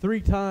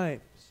 3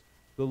 times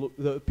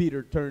the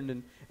Peter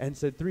turned and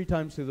said 3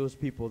 times to those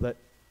people that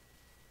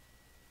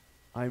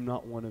I'm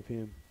not one of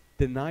him.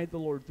 Denied the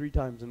Lord 3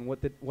 times. And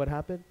what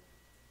happened?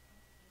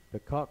 The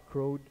cock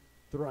crowed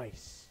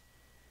thrice.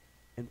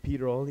 And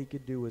Peter, all he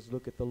could do was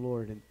look at the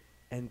Lord.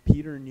 And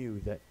Peter knew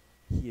that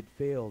he had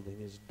failed in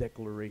his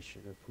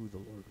declaration of who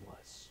the Lord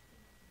was.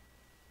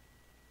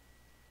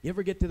 You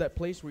ever get to that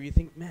place where you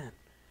think, man,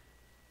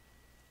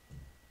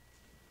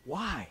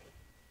 why?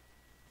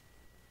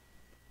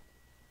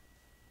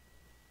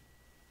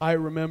 I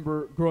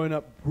remember growing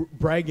up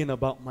bragging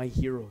about my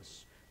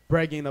heroes.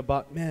 Bragging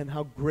about, man,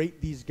 how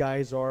great these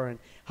guys are and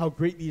how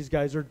great these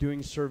guys are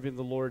doing serving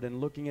the Lord,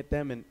 and looking at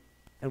them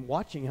and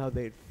watching how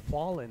they had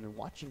fallen and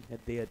watching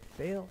that they had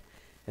failed,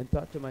 and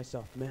thought to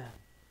myself, man,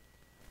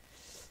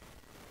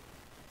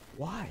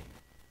 why?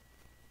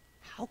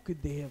 How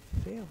could they have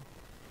failed?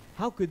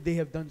 How could they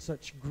have done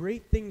such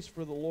great things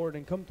for the Lord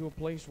and come to a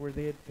place where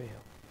they had failed?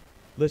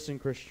 Listen,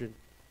 Christian,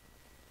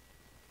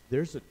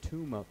 there's a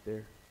tomb out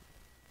there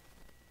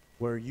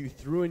where you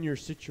threw in your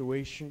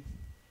situation,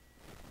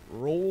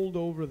 rolled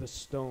over the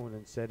stone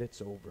and said,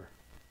 "It's over.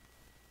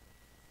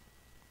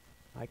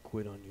 I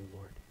quit on you,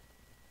 Lord.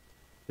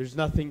 There's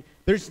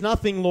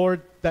nothing,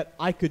 Lord, that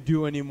I could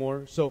do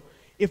anymore. So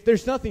if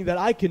there's nothing that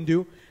I can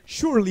do,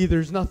 surely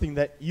there's nothing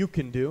that you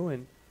can do."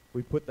 And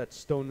we put that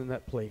stone in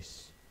that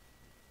place.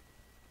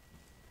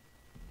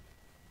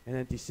 And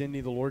Auntie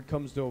Cindy, the Lord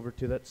comes over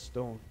to that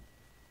stone,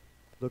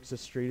 looks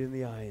us straight in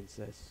the eye and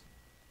says,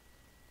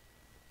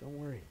 "Don't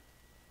worry.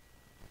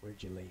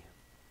 Where'd you lay him?"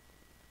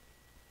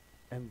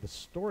 And the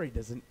story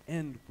doesn't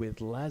end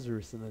with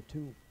Lazarus in the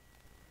tomb.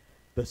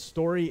 The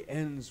story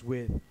ends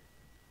with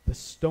the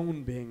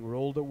stone being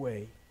rolled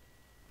away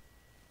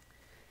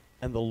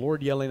and the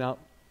Lord yelling out,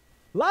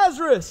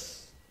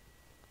 "Lazarus,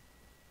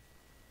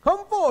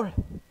 come forth."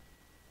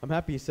 I'm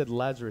happy he said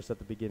Lazarus at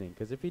the beginning,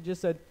 because if he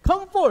just said,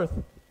 "Come forth,"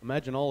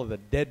 imagine all of the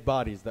dead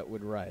bodies that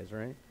would rise,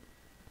 right?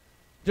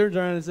 Turns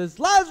around and says,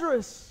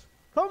 "Lazarus,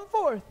 come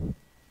forth."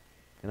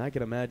 And I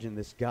can imagine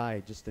this guy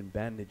just in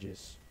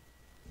bandages,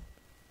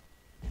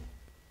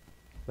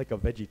 like a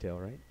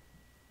VeggieTale, right?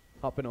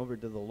 Hopping over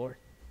to the Lord.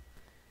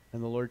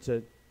 And the Lord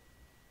said,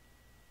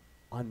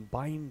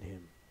 "Unbind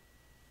him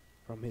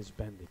from his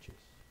bandages."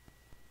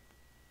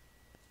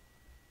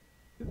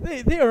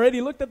 They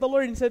already looked at the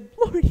Lord and said,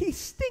 "Lord, he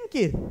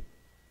stinketh.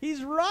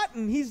 He's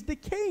rotten. He's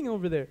decaying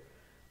over there."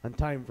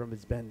 Untie him from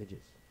his bandages.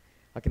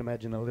 I can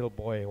imagine a little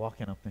boy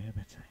walking up to him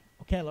and saying,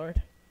 "Okay,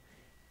 Lord,"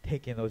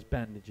 taking those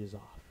bandages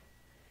off.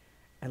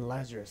 And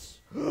Lazarus,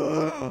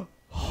 "Oh,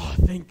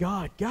 thank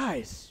God.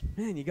 Guys,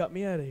 man, you got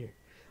me out of here."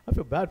 I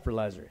feel bad for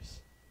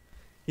Lazarus.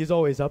 He's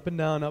always up and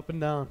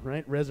down,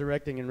 right?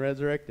 Resurrecting and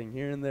resurrecting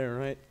here and there,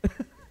 right?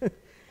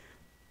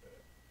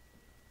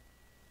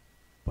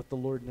 But the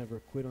Lord never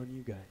quit on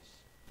you guys.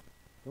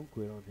 Don't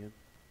quit on him.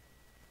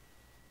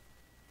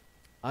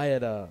 I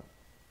had a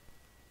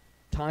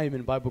time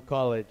in Bible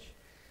college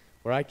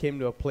where I came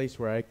to a place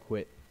where I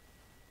quit.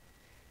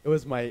 It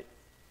was my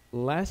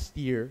last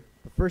year,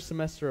 the first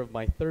semester of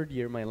my 3rd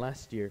year, my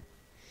last year.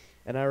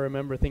 And I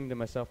remember thinking to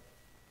myself,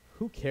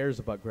 who cares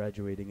about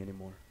graduating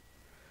anymore?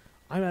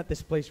 I'm at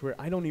this place where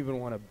I don't even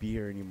want to be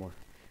here anymore.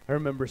 I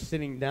remember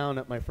sitting down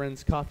at my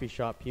friend's coffee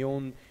shop. He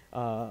owned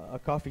a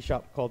coffee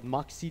shop called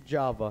Moxie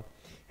Java.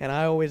 And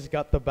I always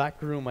got the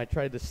back room. I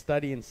tried to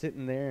study and sit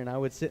in there, and I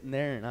would sit in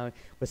there. And I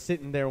was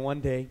sitting there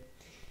one day,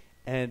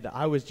 and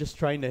I was just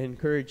trying to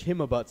encourage him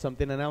about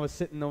something. And I was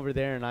sitting over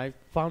there, and I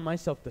found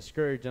myself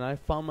discouraged, and I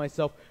found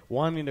myself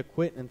wanting to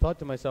quit, and thought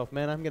to myself,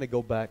 man, I'm going to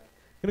go back.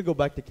 I'm going to go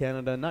back to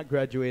Canada, not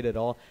graduate at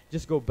all,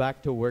 just go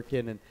back to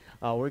working and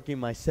working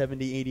my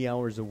 70, 80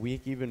 hours a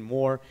week, even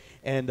more,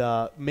 and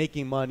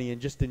making money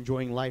and just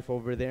enjoying life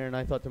over there. And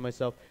I thought to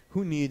myself,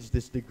 who needs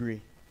this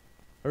degree?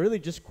 I really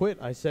just quit.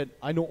 I said,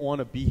 I don't want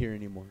to be here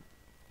anymore.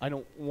 I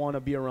don't want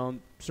to be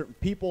around certain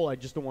people. I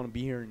just don't want to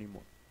be here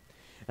anymore.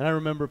 And I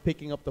remember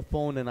picking up the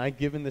phone, and I'd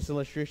given this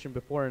illustration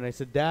before, and I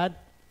said, Dad?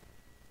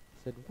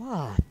 I said,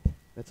 what?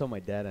 That's how my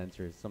dad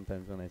answers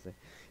sometimes when I say,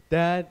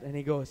 Dad, and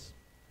he goes,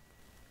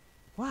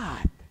 what?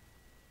 I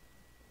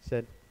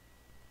said,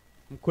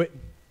 I'm quitting.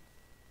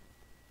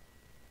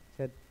 I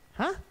said,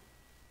 huh? I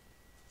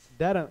said,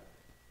 Dad,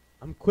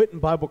 I'm quitting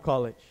Bible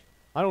college.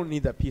 I don't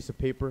need that piece of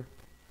paper.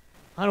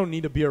 I don't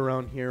need to be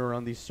around here,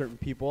 around these certain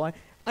people. I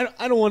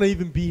don't want to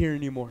even be here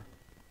anymore.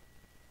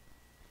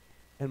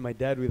 And my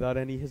dad, without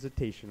any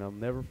hesitation, I'll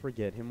never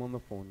forget him on the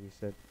phone. He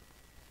said,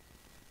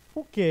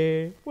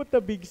 okay, what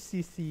a big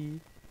sissy.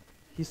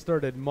 He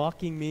started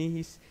mocking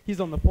me. He's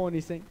on the phone.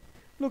 He's saying,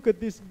 look at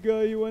this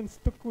guy who wants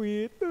to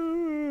quit.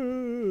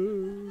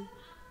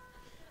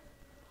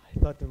 I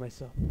thought to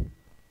myself,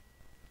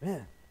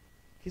 man,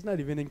 he's not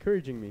even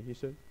encouraging me. He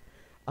said,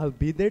 I'll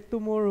be there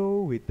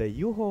tomorrow with the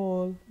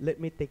U-Haul. Let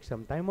me take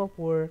some time off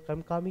work.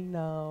 I'm coming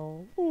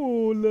now.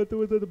 Oh, that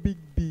was a big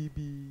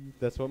baby.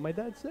 That's what my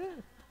dad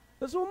said.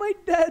 That's what my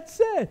dad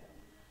said.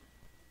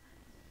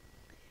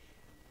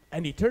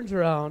 And he turns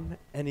around,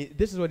 and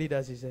this is what he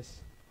does. He says,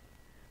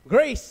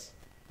 Grace,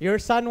 your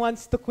son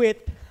wants to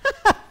quit.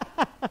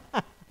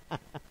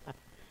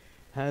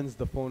 Hands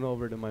the phone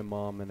over to my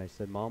mom, and I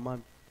said,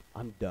 Mom,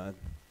 I'm done.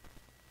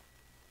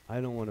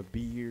 I don't want to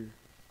be here.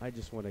 I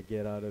just want to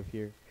get out of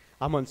here.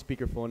 I'm on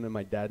speakerphone, and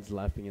my dad's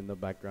laughing in the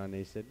background.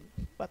 And he said,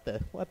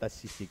 what a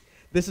sissy.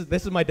 This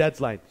is my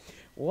dad's line.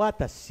 What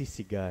a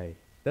sissy guy.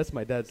 That's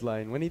my dad's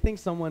line. When he thinks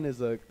someone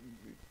is a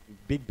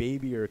big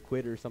baby or a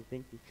quitter or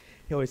something,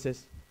 he always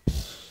says,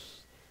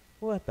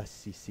 what a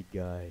sissy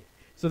guy.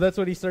 So that's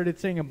what he started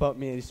saying about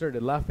me, and he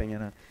started laughing.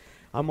 And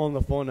I'm on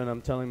the phone, and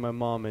I'm telling my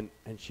mom, and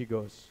she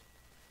goes,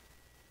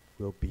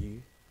 we'll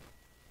be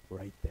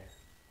right there.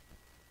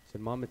 I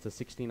said, Mom, it's a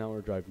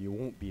 16-hour drive. You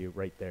won't be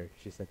right there.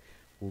 She said,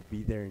 we'll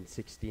be there in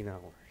 16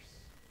 hours.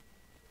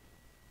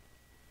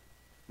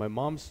 My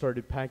mom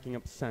started packing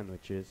up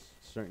sandwiches,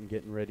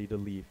 getting ready to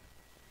leave.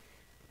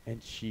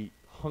 And she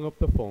hung up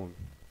the phone.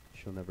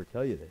 She'll never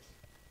tell you this.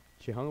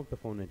 She hung up the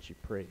phone and she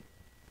prayed.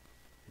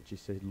 And she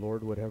said,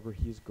 Lord, whatever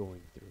he's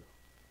going through,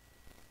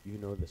 you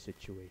know the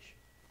situation.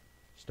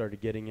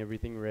 Started getting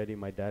everything ready.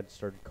 My dad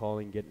started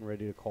calling, getting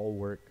ready to call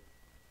work.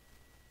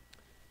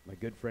 My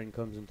good friend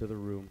comes into the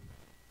room.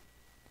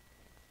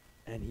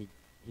 And he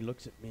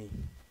looks at me.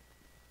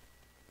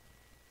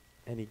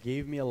 And he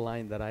gave me a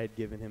line that I had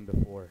given him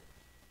before.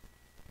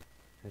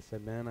 I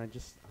said, man, I'm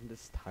just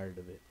tired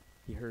of it.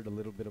 He heard a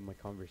little bit of my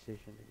conversation,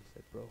 and he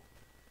said, bro,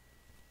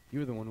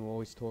 you're the one who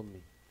always told me,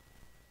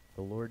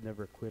 the Lord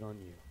never quit on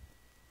you.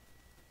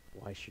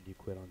 Why should you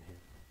quit on him?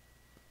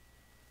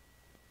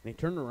 And he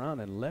turned around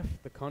and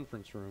left the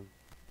conference room,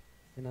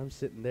 and I'm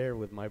sitting there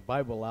with my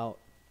Bible out,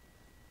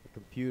 the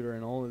computer,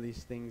 and all of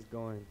these things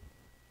going.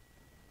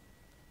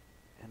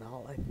 And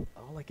all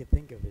I could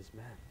think of is,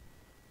 man,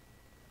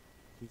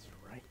 he's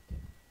right.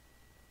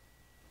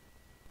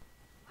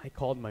 I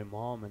called my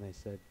mom and I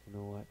said, you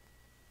know what?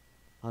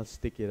 I'll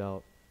stick it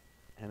out.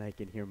 And I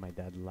can hear my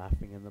dad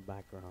laughing in the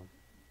background,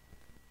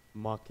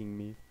 mocking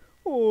me.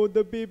 Oh,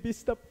 the baby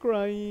stopped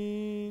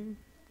crying.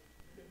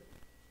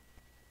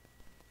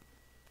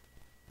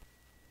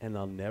 And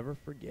I'll never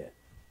forget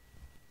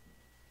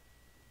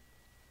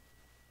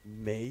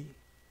May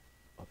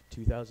of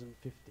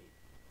 2015.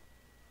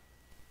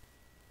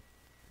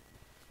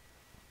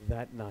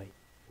 That night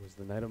was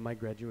the night of my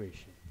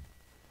graduation.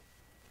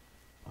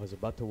 I was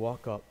about to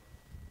walk up,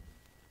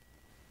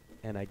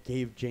 and I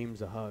gave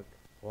James a hug.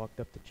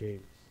 Walked up to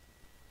James,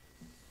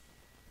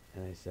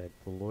 and I said,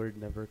 the Lord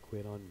never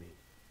quit on me.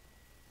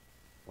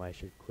 Why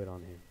should I quit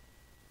on him?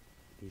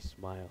 He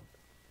smiled,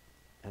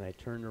 and I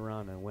turned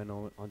around and went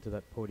onto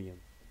that podium,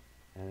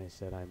 and I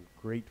said, I'm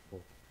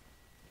grateful.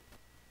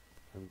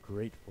 I'm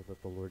grateful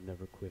that the Lord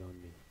never quit on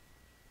me,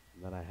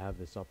 and that I have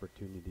this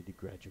opportunity to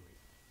graduate.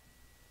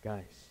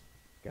 Guys,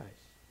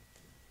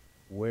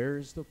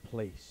 where's the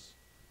place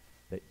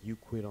that you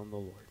quit on the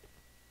Lord?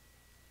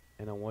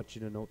 And I want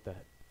you to note that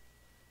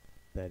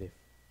if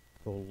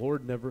the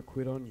Lord never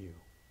quit on you,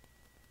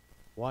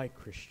 why,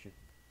 Christian?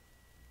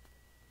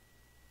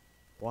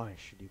 Why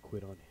should you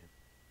quit on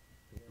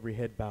him? Every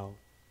head bowed,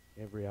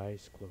 every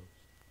eyes closed.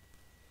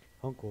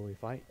 Uncle,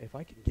 if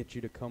I could get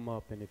you to come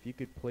up, and if you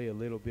could play a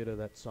little bit of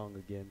that song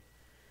again,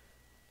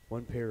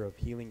 One Pair of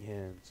Healing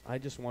Hands. I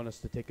just want us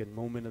to take a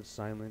moment of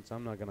silence.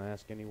 I'm not going to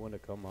ask anyone to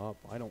come up.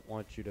 I don't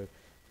want you to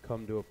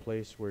come to a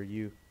place where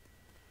you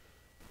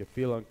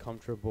feel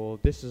uncomfortable.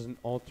 This is an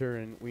altar,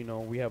 and we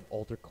know we have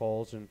altar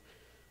calls, and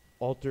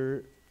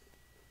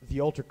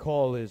the altar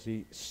call is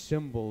a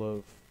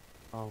symbol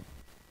of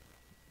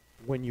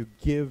when you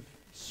give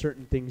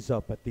certain things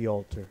up at the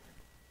altar.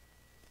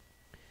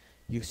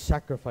 You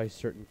sacrifice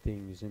certain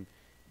things,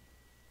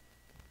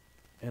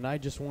 and I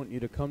just want you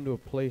to come to a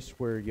place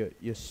where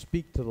you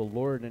speak to the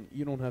Lord, and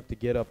you don't have to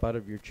get up out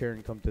of your chair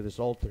and come to this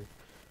altar.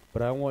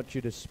 But I want you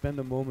to spend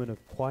a moment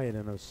of quiet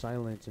and of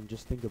silence and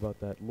just think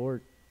about that.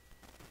 Lord,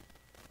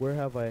 where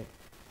have I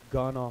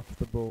gone off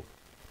the boat?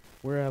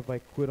 Where have I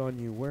quit on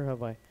you? Where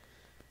have I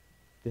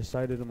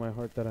decided in my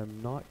heart that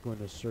I'm not going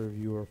to serve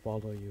you or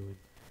follow you?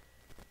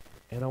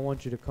 And I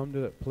want you to come to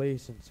that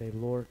place and say,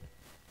 Lord,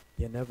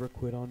 you never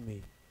quit on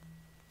me.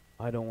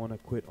 I don't want to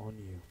quit on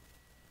you.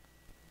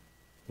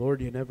 Lord,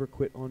 you never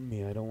quit on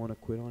me. I don't want to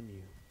quit on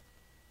you.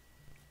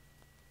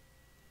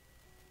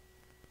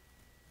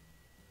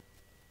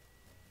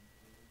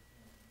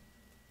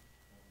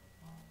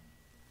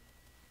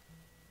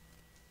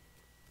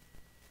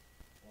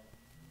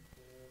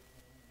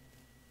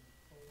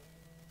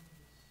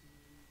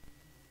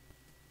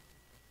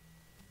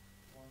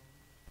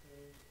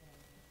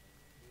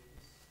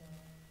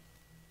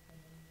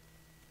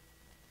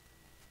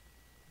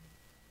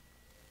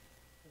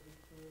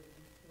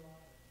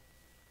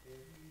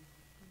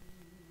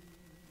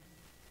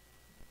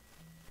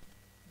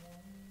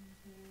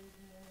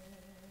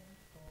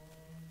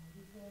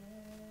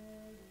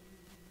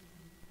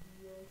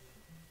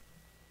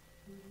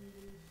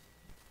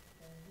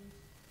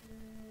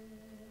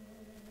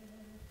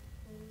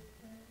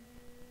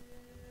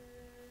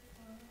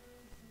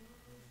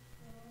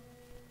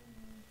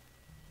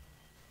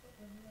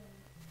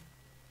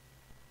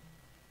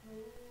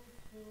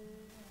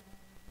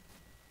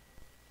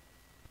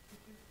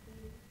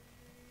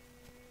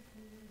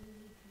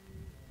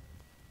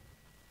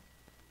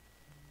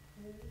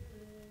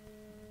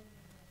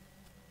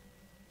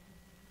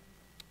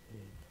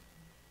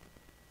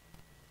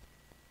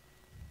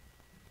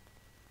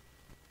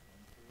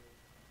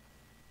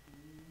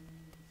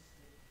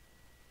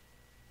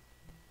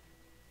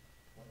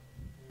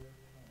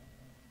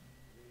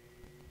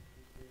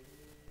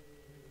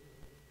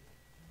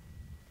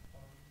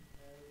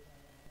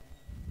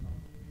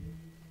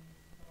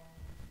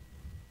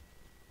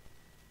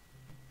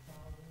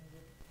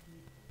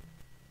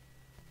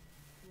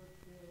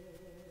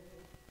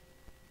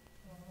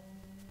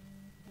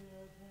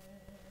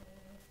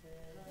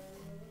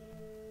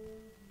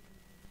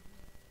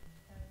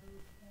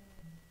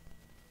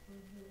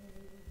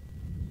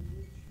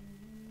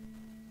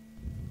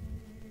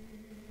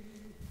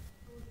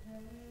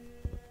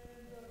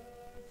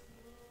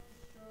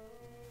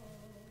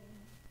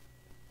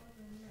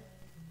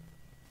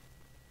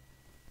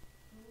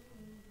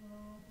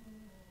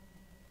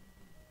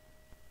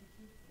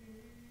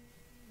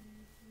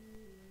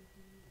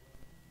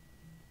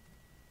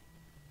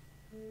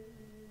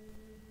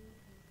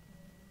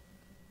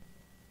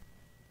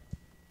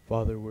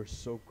 Father, we're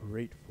so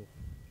grateful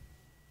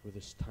for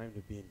this time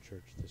to be in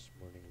church this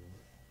morning,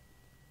 Lord.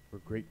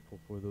 We're grateful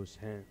for those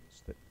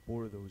hands that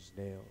bore those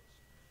nails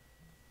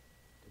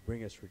to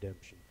bring us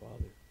redemption,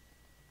 Father.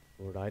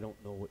 Lord, I don't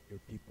know what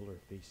your people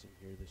are facing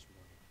here this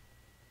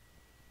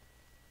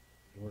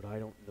morning. Lord, I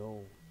don't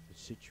know the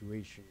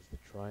situations,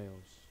 the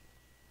trials,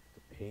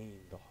 the pain,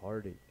 the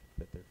heartache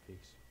that they're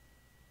facing.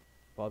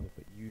 Father,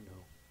 but you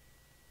know.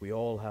 We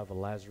all have a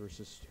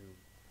Lazarus' tomb.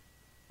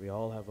 We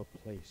all have a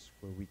place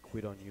where we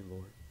quit on you,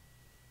 Lord.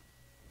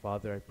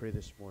 Father, I pray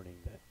this morning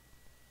that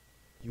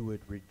you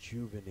would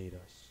rejuvenate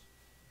us,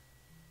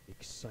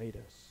 excite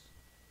us.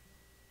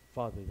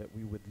 Father, that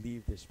we would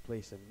leave this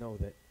place and know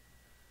that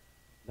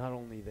not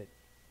only that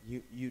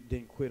you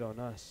didn't quit on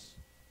us,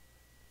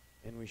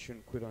 and we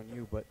shouldn't quit on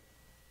you, but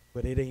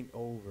it ain't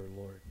over,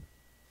 Lord.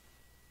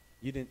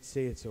 You didn't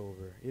say it's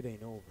over. It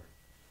ain't over.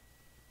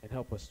 And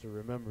help us to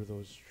remember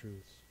those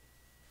truths.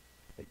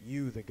 That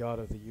you, the God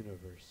of the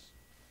universe,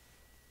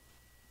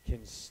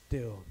 can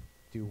still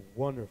do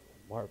wonderful,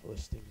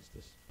 marvelous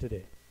things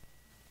today.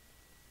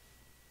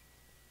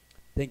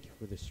 Thank you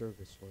for this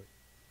service, Lord.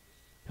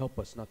 Help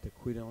us not to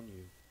quit on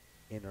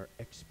you in our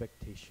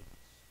expectations,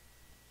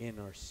 in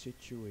our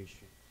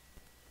situations,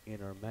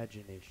 in our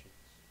imaginations,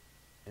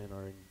 and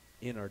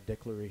in our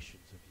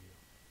declarations of you.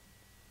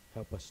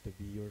 Help us to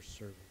be your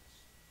servants.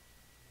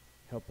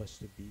 Help us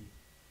to be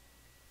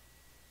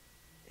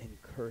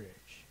encouraged,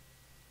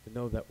 to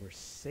know that we're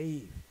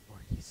saved.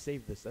 Lord, you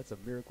saved us. That's a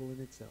miracle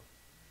in itself.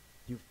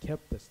 You've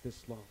kept us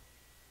this long,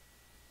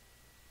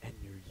 and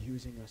you're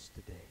using us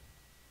today.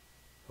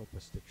 Help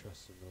us to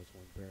trust in those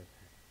one pair of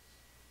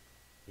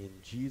hands. In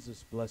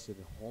Jesus' blessed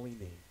and holy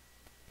name,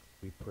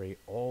 we pray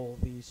all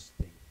these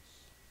things.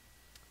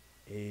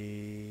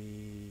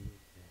 Amen.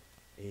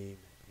 Amen.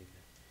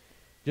 Amen.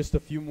 Just a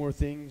few more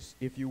things.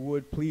 If you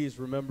would, please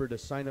remember to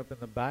sign up in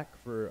the back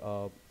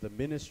for the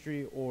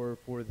ministry or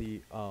for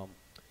the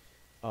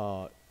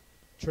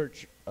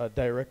church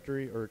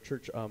directory or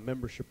church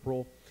membership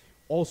role.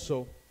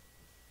 Also,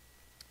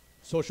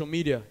 social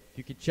media. If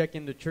you could check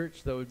into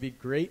church, that would be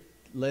great.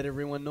 Let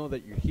everyone know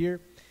that you're here.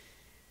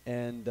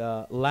 And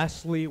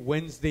lastly,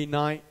 Wednesday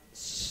night,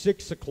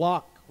 6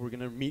 o'clock, we're going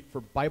to meet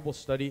for Bible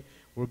study.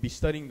 We'll be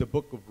studying the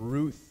book of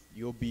Ruth.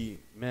 You'll be,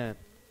 man,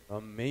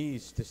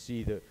 amazed to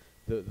see the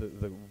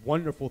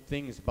wonderful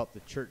things about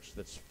the church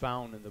that's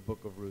found in the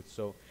book of Ruth.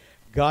 So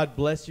God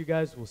bless you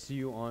guys. We'll see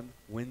you on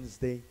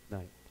Wednesday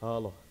night.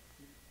 Aloha.